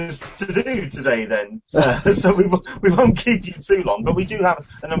things to do today, then, so we won't keep you too long. But we do have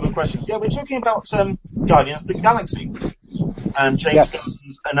a number of questions. Yeah, we're talking about Guardians of the Galaxy and James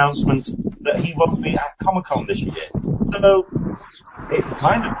Gunn's announcement that he won't be at Comic-Con this year. So it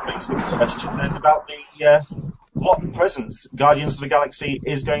kind of makes the question then about what presence Guardians of the Galaxy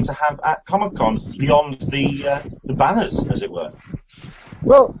is going to have at Comic-Con beyond the banners, as it were.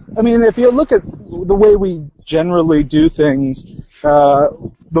 Well, I mean, if you look at the way we generally do things,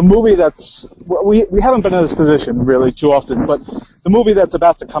 the movie that's we haven't been in this position really too often, but the movie that's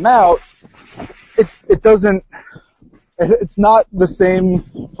about to come out, it's not the same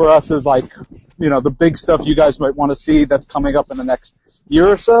for us as like, the big stuff you guys might want to see that's coming up in the next year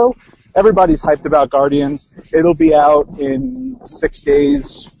or so. Everybody's hyped about Guardians. It'll be out in 6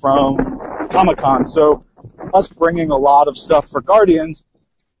 days from Comic-Con, so us bringing a lot of stuff for Guardians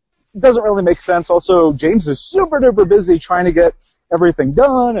doesn't really make sense. Also, James is super duper busy trying to get everything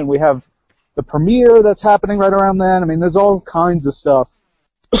done, and we have the premiere that's happening right around then. I mean, there's all kinds of stuff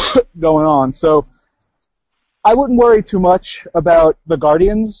going on. So I wouldn't worry too much about the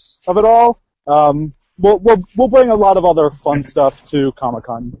Guardians of it all. We'll bring a lot of other fun stuff to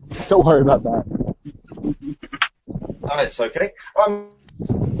Comic-Con. Don't worry about that. It's okay.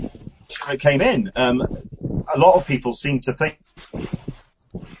 It came in. A lot of people seem to think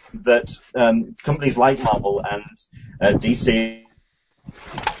that companies like Marvel and DC,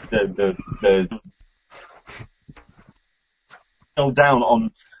 the held down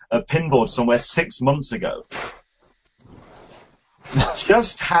on a pinboard somewhere 6 months ago.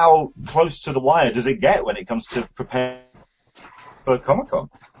 Just how close to the wire does it get when it comes to preparing for Comic-Con?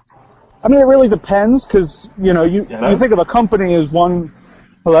 I mean, it really depends, because, you think of a company as one...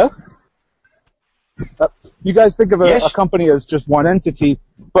 Hello? You guys think of a company as just one entity,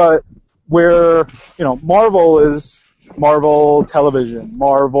 but where, Marvel is Marvel Television,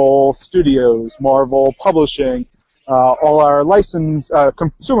 Marvel Studios, Marvel Publishing, all our licensed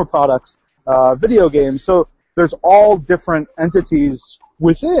consumer products, video games. So there's all different entities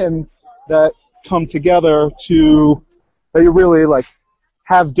within that come together to that you really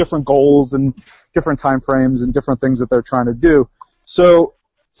have different goals and different time frames and different things that they're trying to do. So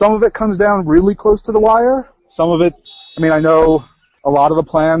some of it comes down really close to the wire. Some of it, I know a lot of the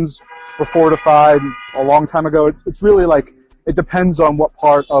plans were fortified a long time ago. It's really it depends on what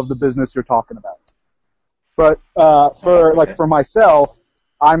part of the business you're talking about. But for myself,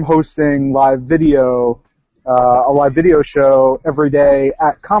 I'm hosting a live video show every day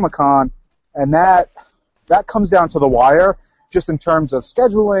at Comic-Con, and that comes down to the wire, just in terms of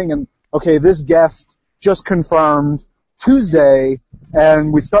scheduling and, okay, this guest just confirmed Tuesday,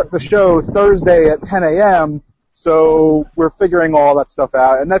 and we start the show Thursday at 10 a.m., so we're figuring all that stuff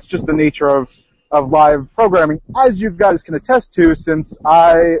out, and that's just the nature of live programming, as you guys can attest to, since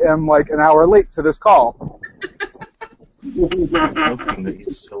I am an hour late to this call.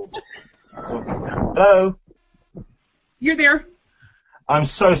 Hello? You're there. I'm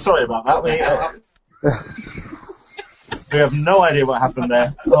so sorry about that. We have no idea what happened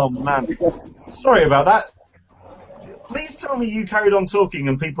there. Oh, man. Sorry about that. Please tell me you carried on talking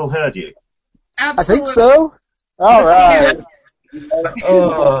and people heard you. Absolutely. I think so. All right.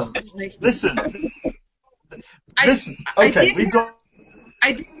 Listen. Okay, we've got...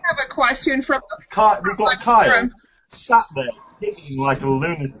 I do have a question from... We've got Kyle sat there hitting like a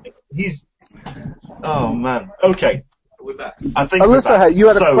lunatic. Oh, man. Okay. We're back. I think Alyssa, you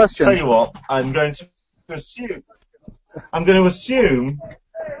had a question. Tell you what, I'm going to assume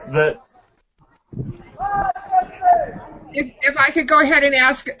that... If I could go ahead and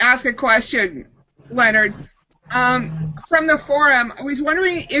ask a question, Leonard. From the forum, I was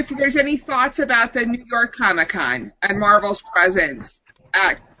wondering if there's any thoughts about the New York Comic-Con and Marvel's presence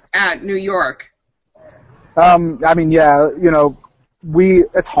at New York.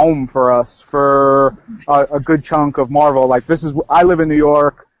 It's home for us for a good chunk of Marvel. I live in New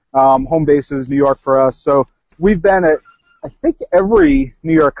York, home base is New York for us, so we've been at I think, every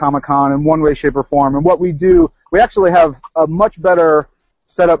New York Comic Con in one way, shape, or form. And what we do, we actually have a much better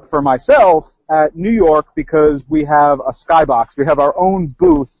setup for myself at New York because we have a skybox. We have our own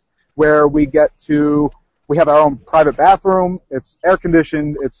booth where we have our own private bathroom. It's air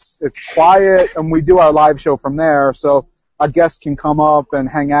conditioned. It's quiet, and we do our live show from there. So a guest can come up and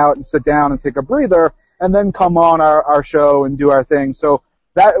hang out and sit down and take a breather, and then come on our show and do our thing. So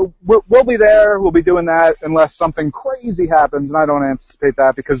that we'll be there. We'll be doing that unless something crazy happens, and I don't anticipate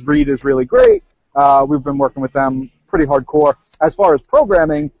that because Reed is really great. We've been working with them pretty hardcore. As far as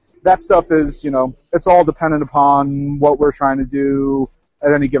programming, that stuff is, it's all dependent upon what we're trying to do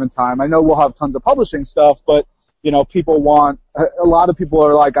at any given time. I know we'll have tons of publishing stuff, but, people a lot of people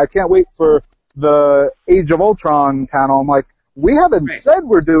are like, I can't wait for the Age of Ultron panel. I'm like, we haven't said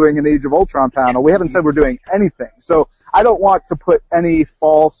we're doing an Age of Ultron panel. We haven't said we're doing anything. So I don't want to put any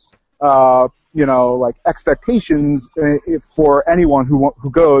false, expectations for anyone who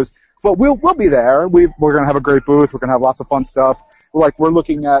goes. But we'll be there. We're going to have a great booth. We're going to have lots of fun stuff. We're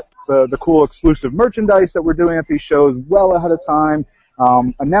looking at the cool exclusive merchandise that we're doing at these shows well ahead of time.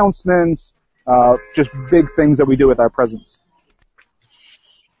 Announcements, just big things that we do with our presence.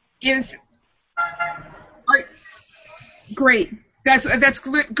 Great. That's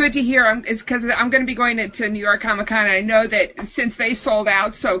good to hear. It's because I'm going to be going to New York Comic Con, and I know that since they sold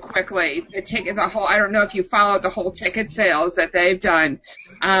out so quickly, I don't know if you followed the whole ticket sales that they've done.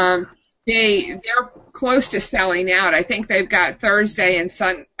 They're close to selling out. I think they've got Thursday and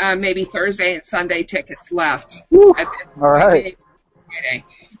Sunday tickets left. All right. Friday.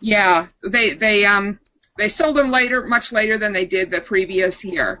 Yeah, they sold them much later than they did the previous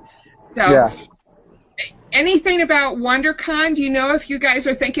year. So. Yeah. Anything about WonderCon? Do you know if you guys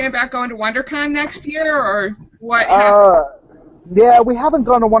are thinking about going to WonderCon next year, or what? Yeah, we haven't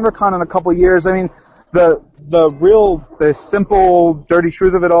gone to WonderCon in a couple of years. I mean, the simple, dirty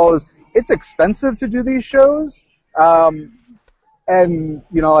truth of it all is it's expensive to do these shows, and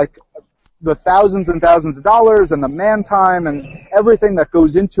the thousands and thousands of dollars and the man time and everything that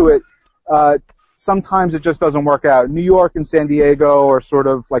goes into it. Sometimes it just doesn't work out. New York and San Diego are sort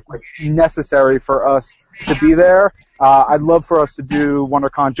of like necessary for us to be there. I'd love for us to do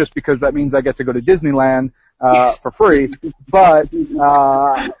WonderCon just because that means I get to go to Disneyland for free. But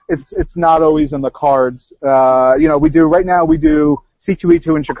it's not always in the cards. We do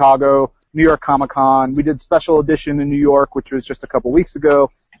C2E2 in Chicago, New York Comic Con. We did Special Edition in New York, which was just a couple weeks ago,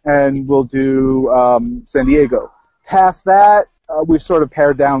 and we'll do San Diego. Past that, we've sort of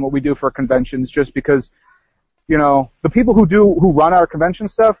pared down what we do for conventions just because, the people who run our convention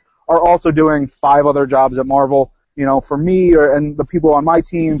stuff are also doing 5 other jobs at Marvel. For me and the people on my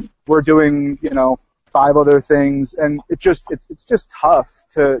team, we're doing, 5 other things, and it's just tough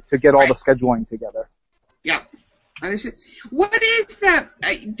to get all the scheduling together. Yeah. What is that?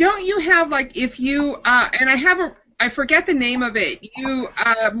 Don't you have if you and I forget the name of it.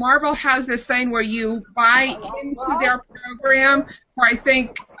 Marvel has this thing where you buy into their program for I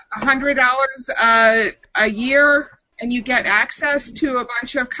think $100 a year, and you get access to a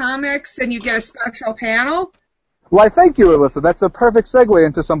bunch of comics, and you get a special panel. Why, thank you, Alyssa. That's a perfect segue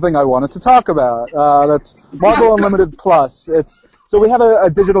into something I wanted to talk about. That's Marvel Unlimited Plus. So we have a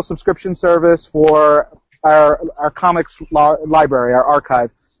digital subscription service for our comics library, our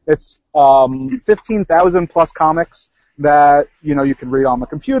archive. It's 15,000 plus comics that you can read on the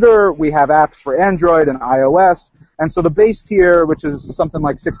computer. We have apps for Android and iOS, and so the base tier, which is something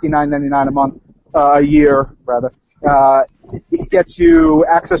like $69.99 a year, gets you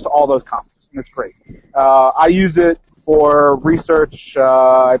access to all those comics, and it's great. I use it for research.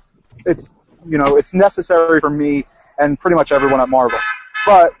 It's necessary for me and pretty much everyone at Marvel.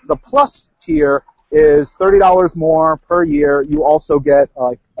 But the Plus tier is $30 more per year. You also get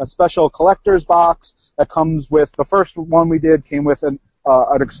a special collector's box that comes with, the first one we did came with an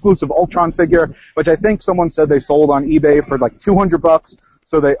exclusive Ultron figure, which I think someone said they sold on eBay for $200.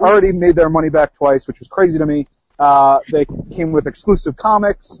 So they already made their money back twice, which was crazy to me. They came with exclusive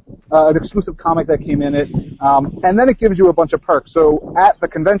comics, an exclusive comic that came in it, and then it gives you a bunch of perks. So at the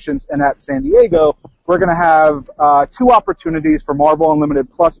conventions and at San Diego, we're going to have 2 opportunities for Marvel Unlimited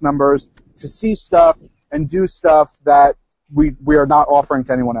Plus members to see stuff and do stuff that we are not offering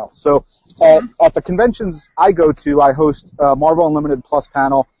to anyone else. So at the conventions I go to, I host a Marvel Unlimited Plus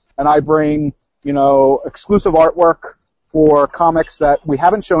panel, and I bring, exclusive artwork for comics that we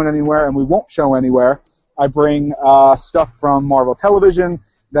haven't shown anywhere and we won't show anywhere. I bring stuff from Marvel Television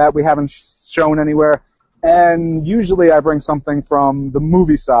that we haven't shown anywhere, and usually I bring something from the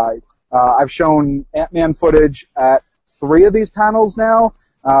movie side. I've shown Ant-Man footage at 3 of these panels now.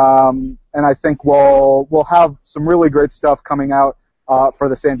 and I think we'll have some really great stuff coming out for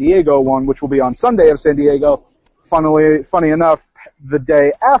the San Diego one, which will be on Sunday of San Diego. Funny enough, the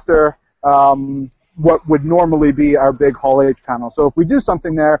day after what would normally be our big Hall H panel. So if we do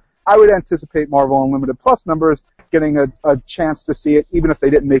something there, I would anticipate Marvel Unlimited Plus members getting a chance to see it, even if they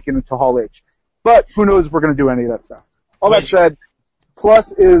didn't make it into Hall H. But who knows if we're going to do any of that stuff. All that said,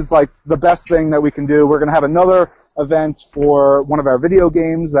 Plus is like the best thing that we can do. We're going to have another event for one of our video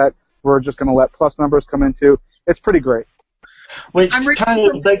games that we're just going to let Plus members come into. It's pretty great. Which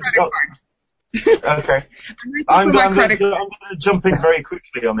kind of begs up. Okay. I'm going to jump in very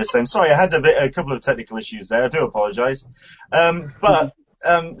quickly on this then. Sorry, I had a couple of technical issues there. I do apologise. But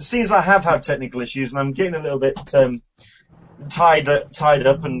seeing as I have had technical issues and I'm getting a little bit tied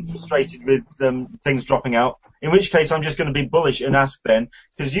up and frustrated with things dropping out, in which case I'm just going to be bullish and ask then,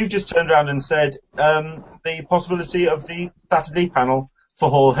 because you've just turned around and said the possibility of the Saturday panel for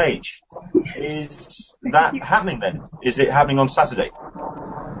Hall H. Is that happening then? Is it happening on Saturday?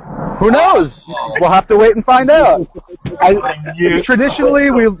 Who knows? We'll have to wait and find out. Traditionally,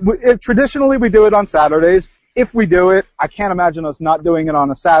 we do it on Saturdays. If we do it, I can't imagine us not doing it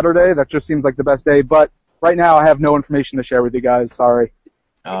on a Saturday. That just seems like the best day. But right now, I have no information to share with you guys. Sorry.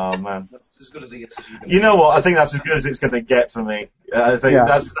 Oh man, that's as good as it gets. You know what? I think that's as good as it's going to get for me. I think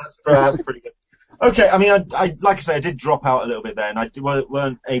that's pretty good. Okay, I mean, I like I say, I did drop out a little bit there, and I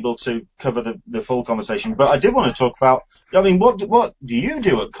weren't able to cover the full conversation. But I did want to talk about. I mean, what do you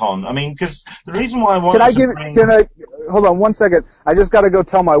do at con? I mean, because the reason why I wanted Can I hold on 1 second? I just got to go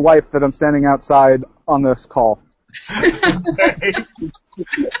tell my wife that I'm standing outside on this call.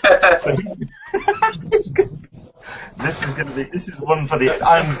 This is one for the.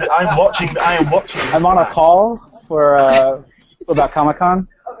 I'm watching. I'm on a call for about Comic-Con.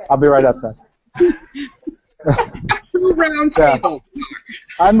 I'll be right outside. Round table. Yeah.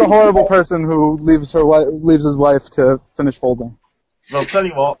 I'm the horrible person who leaves his wife to finish folding. Well, tell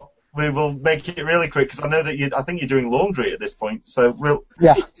you what, we will make it really quick because I know that I think you're doing laundry at this point. So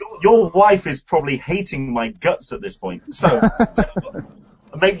your wife is probably hating my guts at this point. So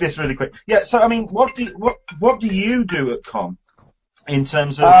I'll make this really quick. Yeah. So I mean, what do you do at con in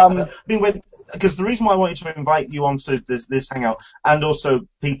terms of? Because the reason why I wanted to invite you onto this hangout and also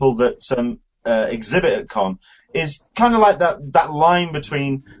people that exhibit at con is kind of like that line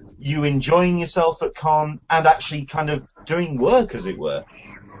between you enjoying yourself at con and actually kind of doing work, as it were.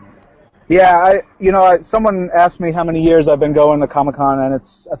 Yeah, someone asked me how many years I've been going to Comic-Con, and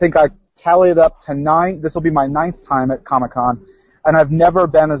I think I tallied up to 9. This will be my 9th time at Comic-Con, and I've never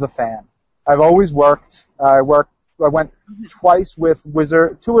been as a fan. I've always worked. I went twice with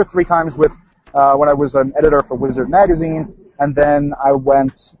Wizard, 2 or 3 times with when I was an editor for Wizard magazine, and then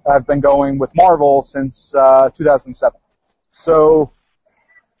I've been going with Marvel since 2007. So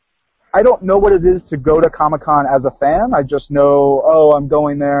I don't know what it is to go to Comic-Con as a fan. I just know, I'm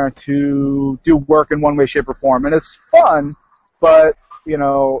going there to do work in one way, shape, or form. And it's fun, but,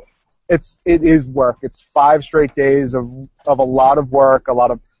 it is work. It's 5 straight days of a lot of work, a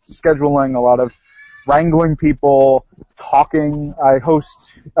lot of scheduling, a lot of wrangling people, talking. I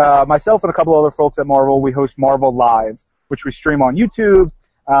host, myself and a couple other folks at Marvel, we host Marvel Live, which we stream on YouTube,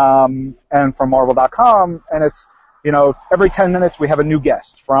 and from Marvel.com, and it's, every 10 minutes we have a new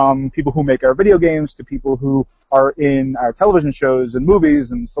guest, from people who make our video games to people who are in our television shows and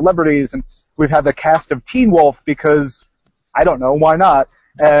movies and celebrities, and we've had the cast of Teen Wolf because, I don't know, why not?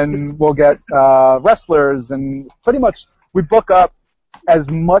 And we'll get wrestlers, and pretty much we book up as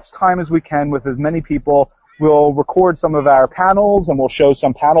much time as we can with as many people. We'll record some of our panels, and we'll show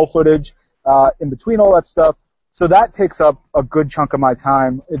some panel footage in between all that stuff. So that takes up a good chunk of my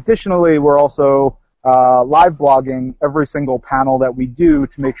time. Additionally, we're also live blogging every single panel that we do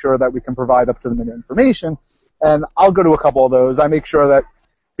to make sure that we can provide up-to-the-minute information. And I'll go to a couple of those. I make sure that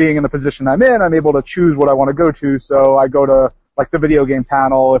being in the position I'm in, I'm able to choose what I want to go to. So I go to, like, the video game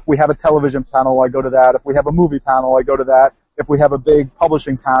panel. If we have a television panel, I go to that. If we have a movie panel, I go to that. If we have a big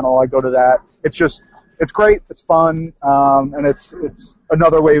publishing panel, I go to that. It's great, it's fun, and it's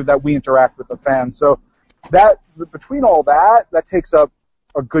another way that we interact with the fans. So between all that takes up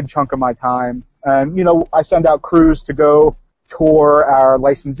a good chunk of my time. And, I send out crews to go tour our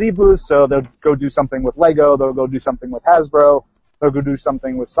licensee booths, so they'll go do something with Lego, they'll go do something with Hasbro, they'll go do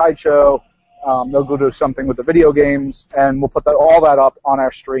something with Sideshow, they'll go do something with the video games, and we'll put all that up on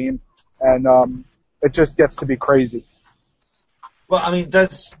our stream, and it just gets to be crazy. Well, I mean,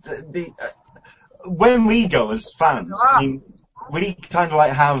 that's when we go as fans, I mean, we kind of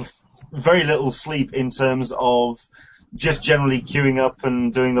like have very little sleep in terms of just generally queuing up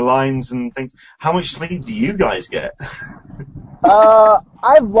and doing the lines and things. How much sleep do you guys get?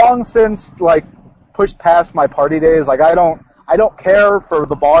 I've long since pushed past my party days. I don't care for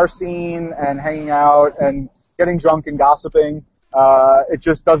the bar scene and hanging out and getting drunk and gossiping. It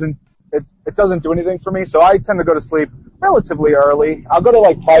just doesn't do anything for me. So I tend to go to sleep relatively early. I'll go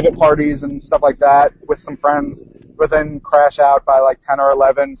to private parties and stuff like that with some friends, but then crash out by 10 or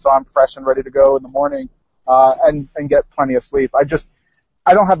 11, so I'm fresh and ready to go in the morning, and get plenty of sleep.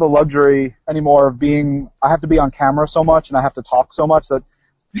 I don't have the luxury anymore of I have to be on camera so much and I have to talk so much that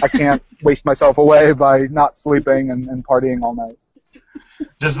I can't waste myself away by not sleeping and partying all night.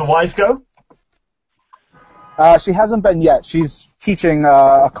 Does the wife go? She hasn't been yet. She's teaching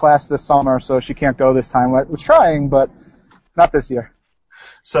a class this summer, so she can't go this time. I was trying, but not this year.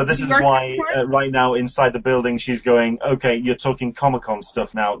 So this is why right now inside the building she's going, okay, you're talking Comic-Con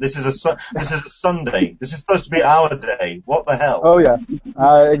stuff now. This is a Sunday. This is supposed to be our day. What the hell? Oh, yeah.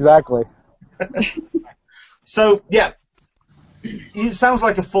 Exactly. So, yeah, it sounds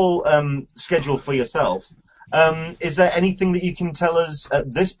like a full schedule for yourself. Is there anything that you can tell us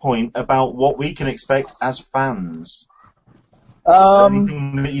at this point about what we can expect as fans? Is there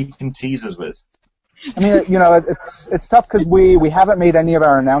anything that you can tease us with? I mean, it's tough because we haven't made any of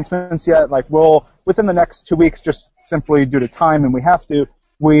our announcements yet. We'll, within the next 2 weeks, just simply due to time, and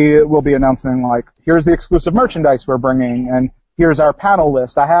we will be announcing, here's the exclusive merchandise we're bringing, and here's our panel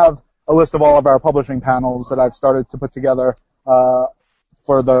list. I have a list of all of our publishing panels that I've started to put together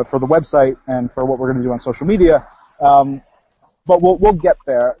for the website and for what we're going to do on social media. But we'll get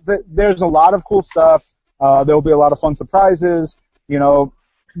there. There's a lot of cool stuff. There will be a lot of fun surprises. The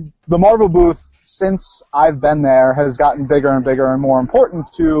Marvel booth, since I've been there, has gotten bigger and bigger and more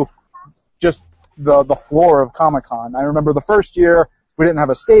important to just the floor of Comic-Con. I remember the first year we didn't have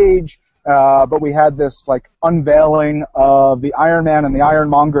a stage, but we had this unveiling of the Iron Man and the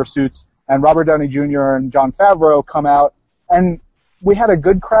Ironmonger suits, and Robert Downey Jr. and Jon Favreau come out, and we had a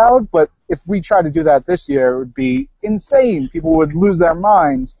good crowd, but if we tried to do that this year, it would be insane. People would lose their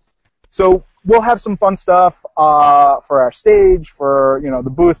minds. So we'll have some fun stuff for our stage, for the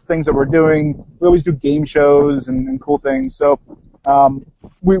booth, things that we're doing. We always do game shows and cool things. So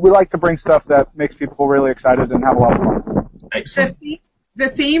we like to bring stuff that makes people really excited and have a lot of fun. Excellent. The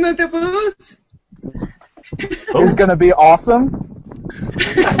theme of the booth is going to be awesome.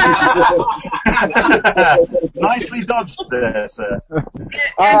 Nicely dodged there, sir.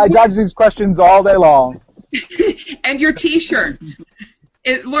 I dodge these questions all day long. And your T-shirt.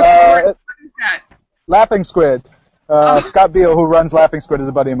 It looks great. What is that? Laughing Squid. Scott Beal, who runs Laughing Squid, is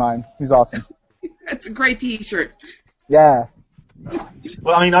a buddy of mine. He's awesome. That's a great T-shirt. Yeah.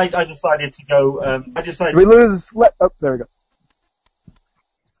 Well, I mean, I decided to go. Did we lose? There we go.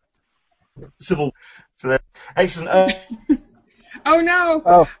 Civil. So excellent. Oh no!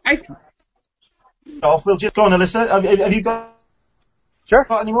 Oh. We'll just go on, Alyssa. Have you got? Sure.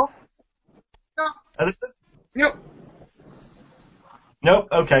 Got any more? No. Alyssa? Nope. Nope.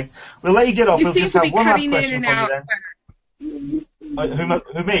 Okay. We'll let you get off. You We'll seem just to have be one last cutting in question and from out. you then.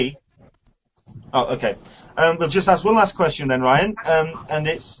 Who me? Oh, okay. We'll just ask one last question then, Ryan. And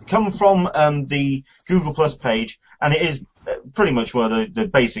it's come from the Google Plus page, and it is pretty much one of the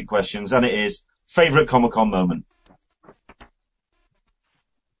basic questions, and it is favorite Comic-Con moment.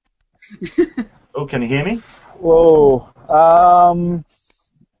 Oh, can you hear me? Whoa.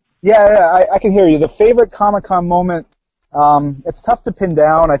 Yeah, I can hear you. The favorite Comic-Con moment, it's tough to pin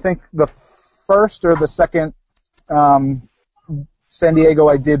down. I think the first or the second San Diego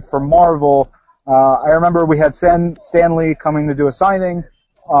I did for Marvel, I remember we had Stan Lee coming to do a signing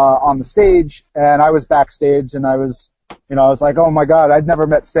on the stage, and I was backstage, and I was like, oh my God, I'd never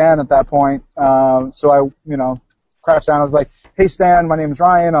met Stan at that point. So I, crouched down. I was like, hey Stan, my name is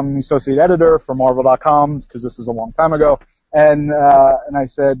Ryan. I'm the associate editor for Marvel.com because this is a long time ago. And I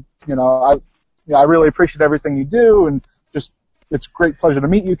said, I really appreciate everything you do, and just it's a great pleasure to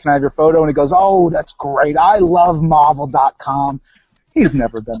meet you. Can I have your photo? And he goes, oh, that's great. I love Marvel.com. He's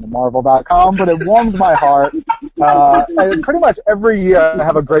never been to Marvel.com, but it warms my heart. And pretty much every year I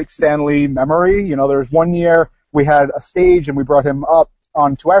have a great Stan Lee memory. There's one year we had a stage and we brought him up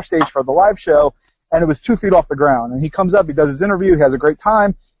onto our stage for the live show, and it was 2 feet off the ground. And he comes up, he does his interview, he has a great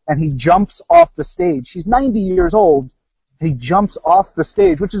time, and he jumps off the stage. He's 90 years old. He jumps off the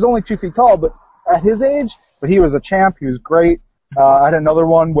stage, which is only 2 feet tall, but at his age, but he was a champ. He was great. I had another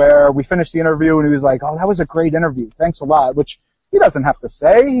one where we finished the interview, and he was like, oh, that was a great interview. Thanks a lot, which he doesn't have to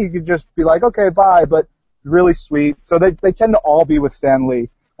say. He could just be like, okay, bye, but really sweet. So they tend to all be with Stan Lee.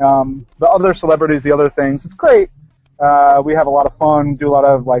 The other celebrities, the other things, it's great. We have a lot of fun, do a lot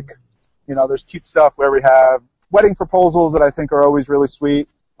of, there's cute stuff where we have wedding proposals that I think are always really sweet,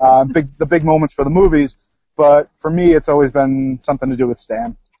 the big moments for the movies. but for me, it's always been something to do with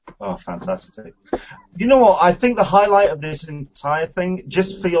Stan. Oh, fantastic. You know what? I think the highlight of this entire thing,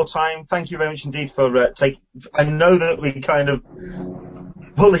 just for your time, thank you very much indeed for taking... I know that we kind of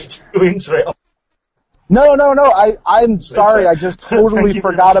bullied you into it. No. I'm sorry. I just totally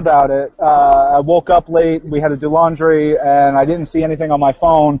forgot about it. I woke up late. We had to do laundry, and I didn't see anything on my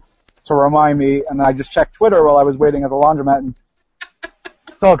phone to remind me, and I just checked Twitter while I was waiting at the laundromat, and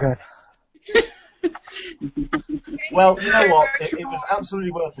it's all good. Well, you know what? It was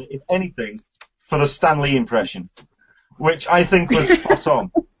absolutely worth it, if anything, for the Stan Lee impression, which I think was spot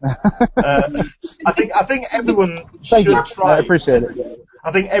on. I think everyone should try. I appreciate it.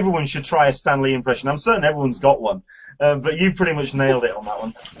 I think everyone should try a Stan Lee impression. I'm certain everyone's got one, but you pretty much nailed it on that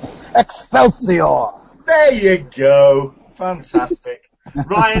one. Excelsior! There you go. Fantastic.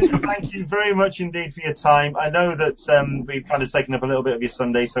 Ryan, thank you very much indeed for your time. I know that we've kind of taken up a little bit of your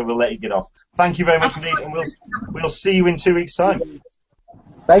Sunday, so we'll let you get off. Thank you very much indeed, and we'll see you in 2 weeks' time.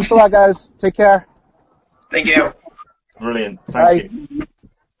 Thanks a lot, guys. Take care. Thank you. Brilliant. Thank you.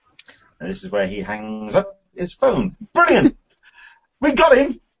 And this is where he hangs up his phone. Brilliant. We got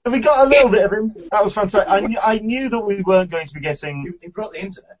him. We got a little bit of him. That was fantastic. I knew that we weren't going to be getting... He broke the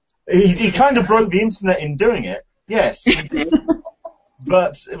internet. He kind of broke the internet in doing it. Yes.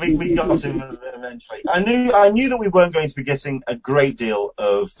 But we got him eventually. I knew that we weren't going to be getting a great deal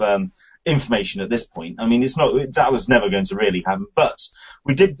of information at this point. I mean, that was never going to really happen. But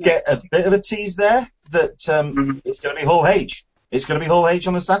we did get a bit of a tease there that it's going to be Hall H. It's going to be Hall H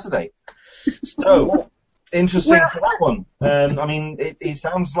on a Saturday. So interesting for that one. I mean, it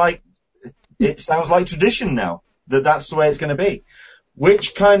sounds like tradition now that's the way it's going to be,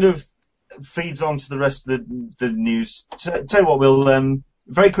 which kind of feeds on to the rest of the news. Tell you what, we'll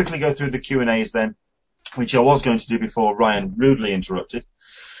very quickly go through the Q&As then, which I was going to do before Ryan rudely interrupted.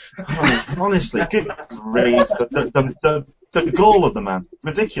 Honestly, good grief, the gall of the man,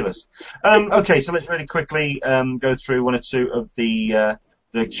 ridiculous. Okay, so let's really quickly go through one or two of the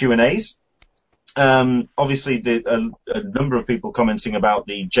Q&As. Obviously, a number of people commenting about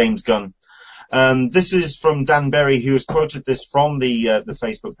the James Gunn. This is from Dan Berry, who has quoted this from the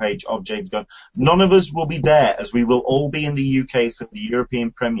Facebook page of James Gunn. None of us will be there, as we will all be in the UK for the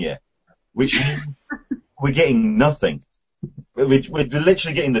European premiere, which means we're getting nothing. We're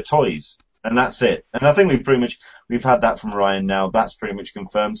literally getting the toys, and that's it. And I think we've had that from Ryan now. That's pretty much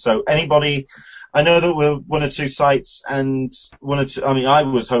confirmed. So anybody, I know that we're one or two sites, and I mean, I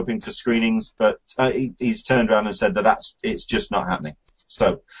was hoping for screenings, but he's turned around and said that it's just not happening.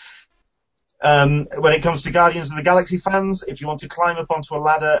 So. When it comes to Guardians of the Galaxy fans, if you want to climb up onto a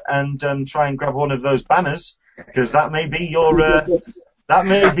ladder and try and grab one of those banners, because that may be your, did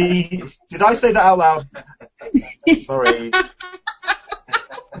I say that out loud? Sorry.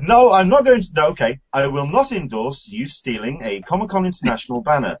 No, I'm not going to, no, okay. I will not endorse you stealing a Comic-Con International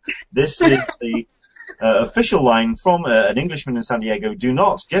banner. This is the official line from an Englishman in San Diego. Do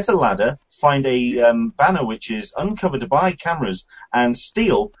not get a ladder, find a banner which is uncovered by cameras, and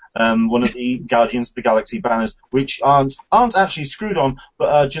steal one of the Guardians of the Galaxy banners, which aren't actually screwed on,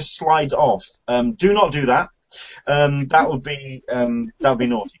 but just slide off. Do not do that. That would be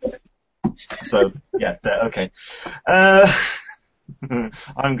naughty. So yeah, okay.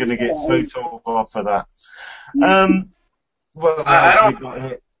 I'm going to get so told off for that. What else we got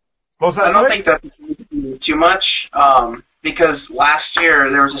here? What's that? I don't think that's too much, because last year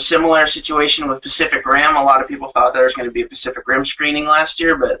there was a similar situation with Pacific Rim. A lot of people thought there was going to be a Pacific Rim screening last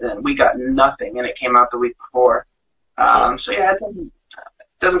year, but then we got nothing, and it came out the week before. So yeah, it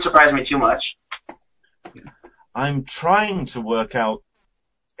doesn't surprise me too much. I'm trying to work out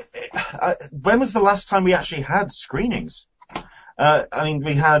when was the last time we actually had screenings. I mean,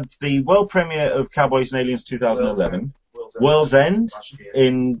 we had the world premiere of Cowboys and Aliens 2011. World's End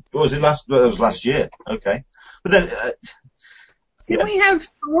in, what was it last? Well, it was last year. Okay, but then didn't we have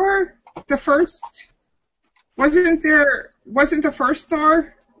Thor the first? Wasn't the first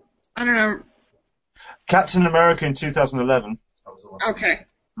Thor? I don't know. Captain America in 2011. Okay.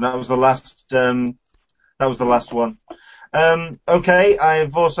 That was the last. That was the last one. Okay,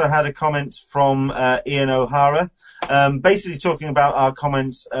 I've also had a comment from Ian O'Hara. Basically talking about our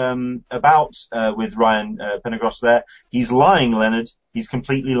comments with Ryan Pendergrass there. He's lying, Leonard. He's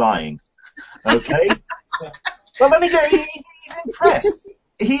completely lying. Okay? Well, then again, he's impressed.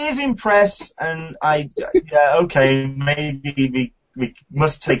 He is impressed, and okay, maybe we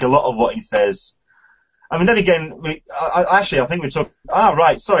must take a lot of what he says. I mean, then again, I think we took...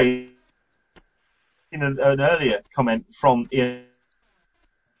 right, sorry. In an earlier comment from Ian,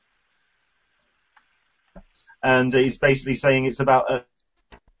 and he's basically saying it's about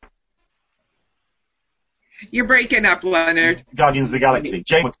You're breaking up, Leonard. Guardians of the Galaxy.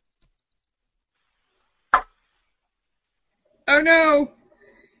 James. Oh no.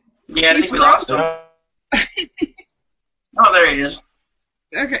 Yeah, I He's think we lost him. Oh, there he is.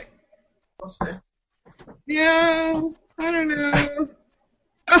 Okay. Yeah, I don't know.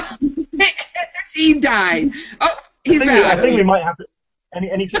 Oh, he died. Oh, he's back. I think we might have to. Am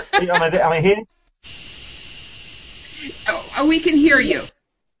I here? Oh, we can hear you.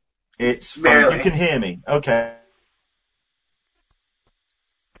 It's fine. Barely. You can hear me. Okay.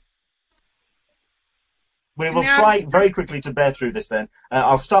 We will try very quickly to bear through this then.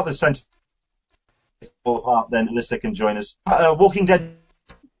 I'll start the sentence part, then Alyssa can join us. Walking Dead.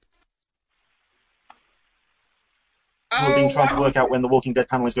 We've been trying to work out when the Walking Dead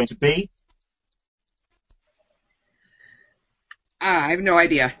panel is going to be. I have no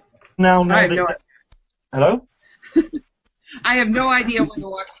idea. Now, I have no idea. Hello? I have no idea when the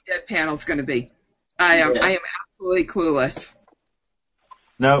Walking Dead panel is going to be. I am absolutely clueless.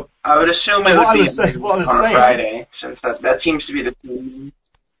 No. I would assume it would be on a Friday, since that seems to be the theme.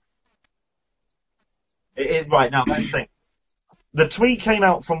 Right, now, that's the thing. The tweet came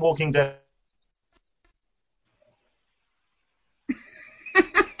out from Walking Dead.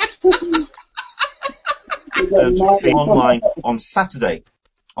 Online on Saturday,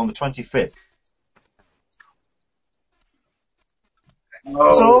 on the 25th.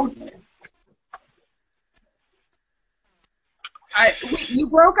 Oh. So, you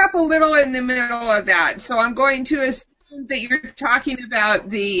broke up a little in the middle of that, so I'm going to assume that you're talking about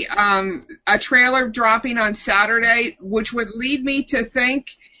the a trailer dropping on Saturday, which would lead me to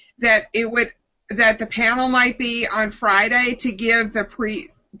think that that the panel might be on Friday to give them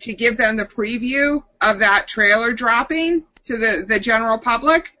the preview of that trailer dropping to the general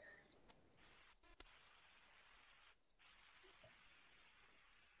public.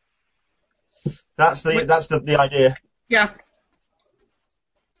 that's the idea. Yeah.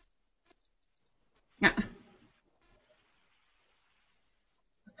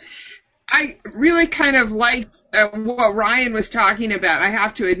 I really kind of liked what Ryan was talking about. I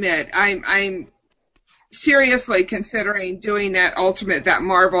have to admit, I'm seriously considering doing that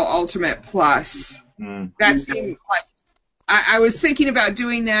Marvel Ultimate Plus. Mm. That seemed like I was thinking about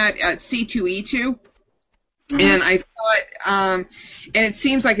doing that at C2E2, and I thought, and it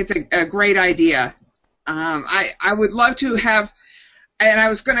seems like it's a great idea. I would love to have. And I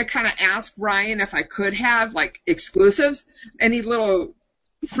was going to kind of ask Ryan if I could have, like, exclusives, any little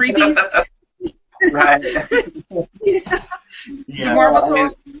freebies. Right. Yeah. Yeah. Marvel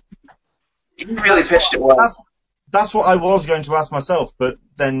told. You really pitched it well. That's what I was going to ask myself, but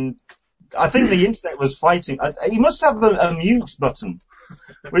then I think the internet was fighting. You must have a mute button,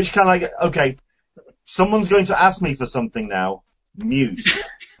 which kind of like, okay, someone's going to ask me for something now. Mute.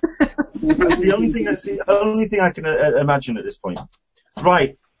 That's the only thing I can imagine at this point.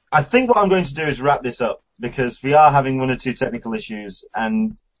 Right. I think what I'm going to do is wrap this up because we are having one or two technical issues,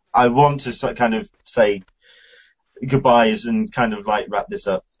 and I want to kind of say goodbyes and kind of like wrap this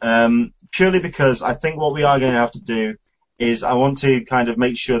up. Purely because I think what we are going to have to do is I want to kind of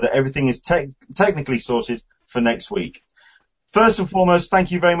make sure that everything is technically sorted for next week. First and foremost,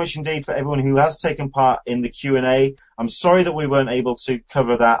 thank you very much indeed for everyone who has taken part in the Q&A. I'm sorry that we weren't able to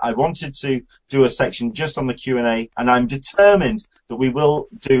cover that. I wanted to do a section just on the Q&A, and I'm determined that we will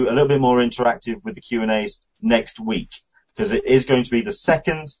do a little bit more interactive with the Q&As next week, because it is going to be the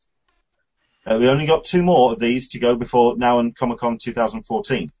second. We only got 2 more of these to go before Now and Comic-Con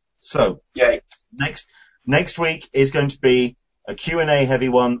 2014. So, Yay. next week is going to be a Q&A heavy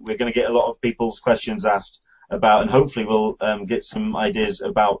one. We're going to get a lot of people's questions asked about, and hopefully we'll get some ideas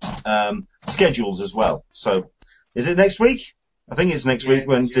about schedules as well. So, is it next week? I think it's next week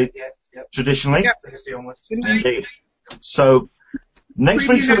traditionally. Indeed. So, next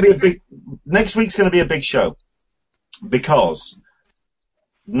week's going to be a big show, because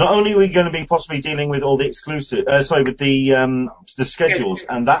not only are we going to be possibly dealing with all the the schedules,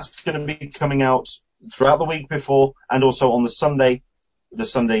 and that's going to be coming out throughout the week before, and also on the Sunday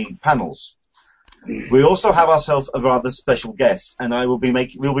panels. We also have ourselves a rather special guest, and we'll be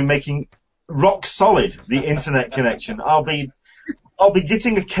making rock solid the internet connection. I'll be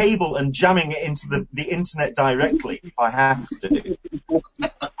getting a cable and jamming it into the internet directly if I have to.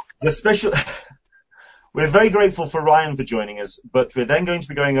 We're very grateful for Ryan for joining us, but we're then going to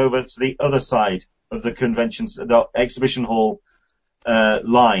be going over to the other side of the conventions, the exhibition hall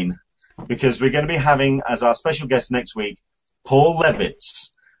line, because we're going to be having as our special guest next week Paul Levitz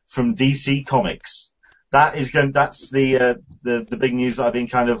from DC Comics. That's the big news that I've been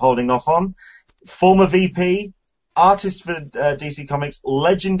kind of holding off on. Former VP, artist for DC Comics,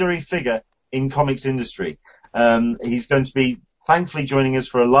 legendary figure in comics industry. He's going to be thankfully joining us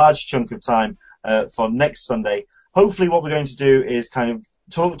for a large chunk of time for next Sunday. Hopefully what we're going to do is kind of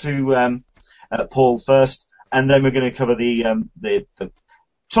talk to Paul first, and then we're going to cover the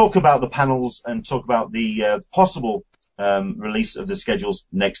talk about the panels and talk about the possible release of the schedules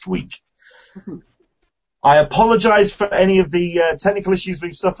next week. I apologize for any of the technical issues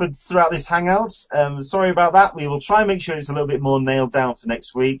we've suffered throughout this hangout. Sorry about that. We will try and make sure it's a little bit more nailed down for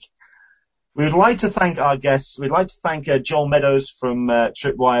next week. We would like to thank our guests. We'd like to thank Joel Meadows from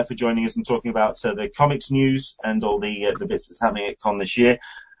Tripwire for joining us and talking about the comics news and all the bits that's happening at Con this year.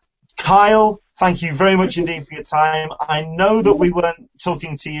 Kyle, thank you very much indeed for your time. I know that we weren't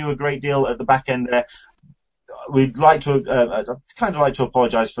talking to you a great deal at the back end there. We'd like to, I'd kind of like to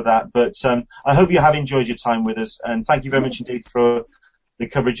apologise for that, but I hope you have enjoyed your time with us, and thank you very much indeed for the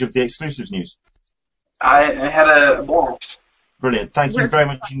coverage of the exclusives news. I had a blast. Brilliant. Thank you very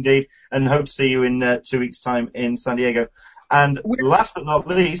much indeed, and hope to see you in 2 weeks' time in San Diego. And last but not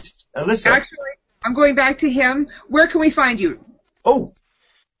least, Alyssa. Actually, I'm going back to him. Where can we find you? Oh,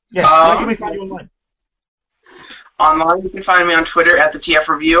 yes. Where can we find you online? Online, you can find me on Twitter at the TF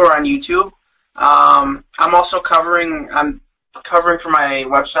Review or on YouTube. I'm also covering for my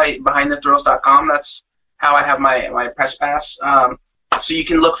website, BehindTheThrills.com. That's how I have my press pass. So you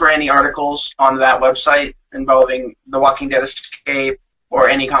can look for any articles on that website involving The Walking Dead Escape or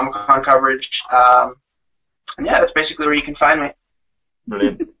any Comic-Con coverage. And yeah, that's basically where you can find me.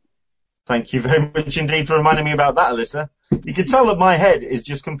 Brilliant. Thank you very much indeed for reminding me about that, Alyssa. You can tell that my head is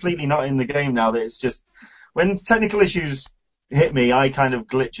just completely not in the game now. That it's just, when technical issues hit me, I kind of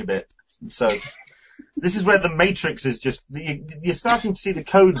glitch a bit. So this is where the Matrix is just, you're starting to see the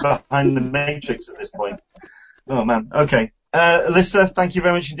code behind the Matrix at this point. Oh man. Okay. Alyssa, thank you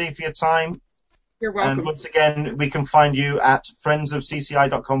very much indeed for your time. You're welcome. And once again, we can find you at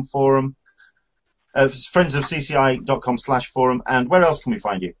friendsofcci.com forum, friendsofcci.com/forum. And where else can we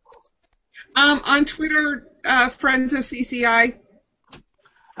find you? On Twitter, Friends of CCI.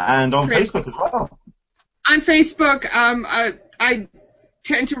 And on Facebook as well. On Facebook, I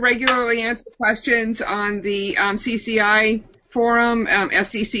tend to regularly answer questions on the CCI forum,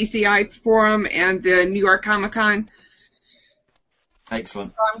 SDCCI forum, and the New York Comic Con.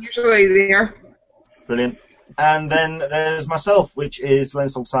 Excellent. I'm usually there. Brilliant. And then there's myself, which is Len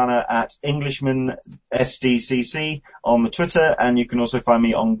Sultana at Englishman SDCC on the Twitter, and you can also find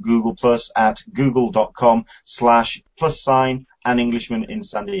me on Google Plus at google.com/+sign and Englishman in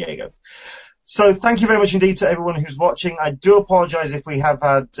San Diego. So thank you very much indeed to everyone who's watching. I do apologize if we have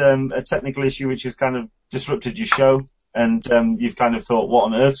had a technical issue which has kind of disrupted your show, and you've kind of thought, what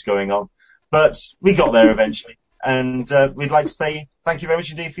on earth's going on? But we got there eventually, and we'd like to say thank you very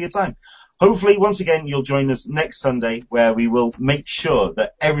much indeed for your time. Hopefully, once again, you'll join us next Sunday, where we will make sure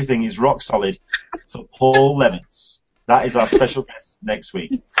that everything is rock solid for Paul Levins. That is our special guest next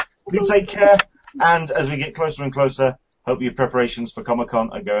week. You take care, and as we get closer and closer, hope your preparations for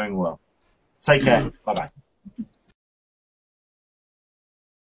Comic-Con are going well. Take care. Bye-bye.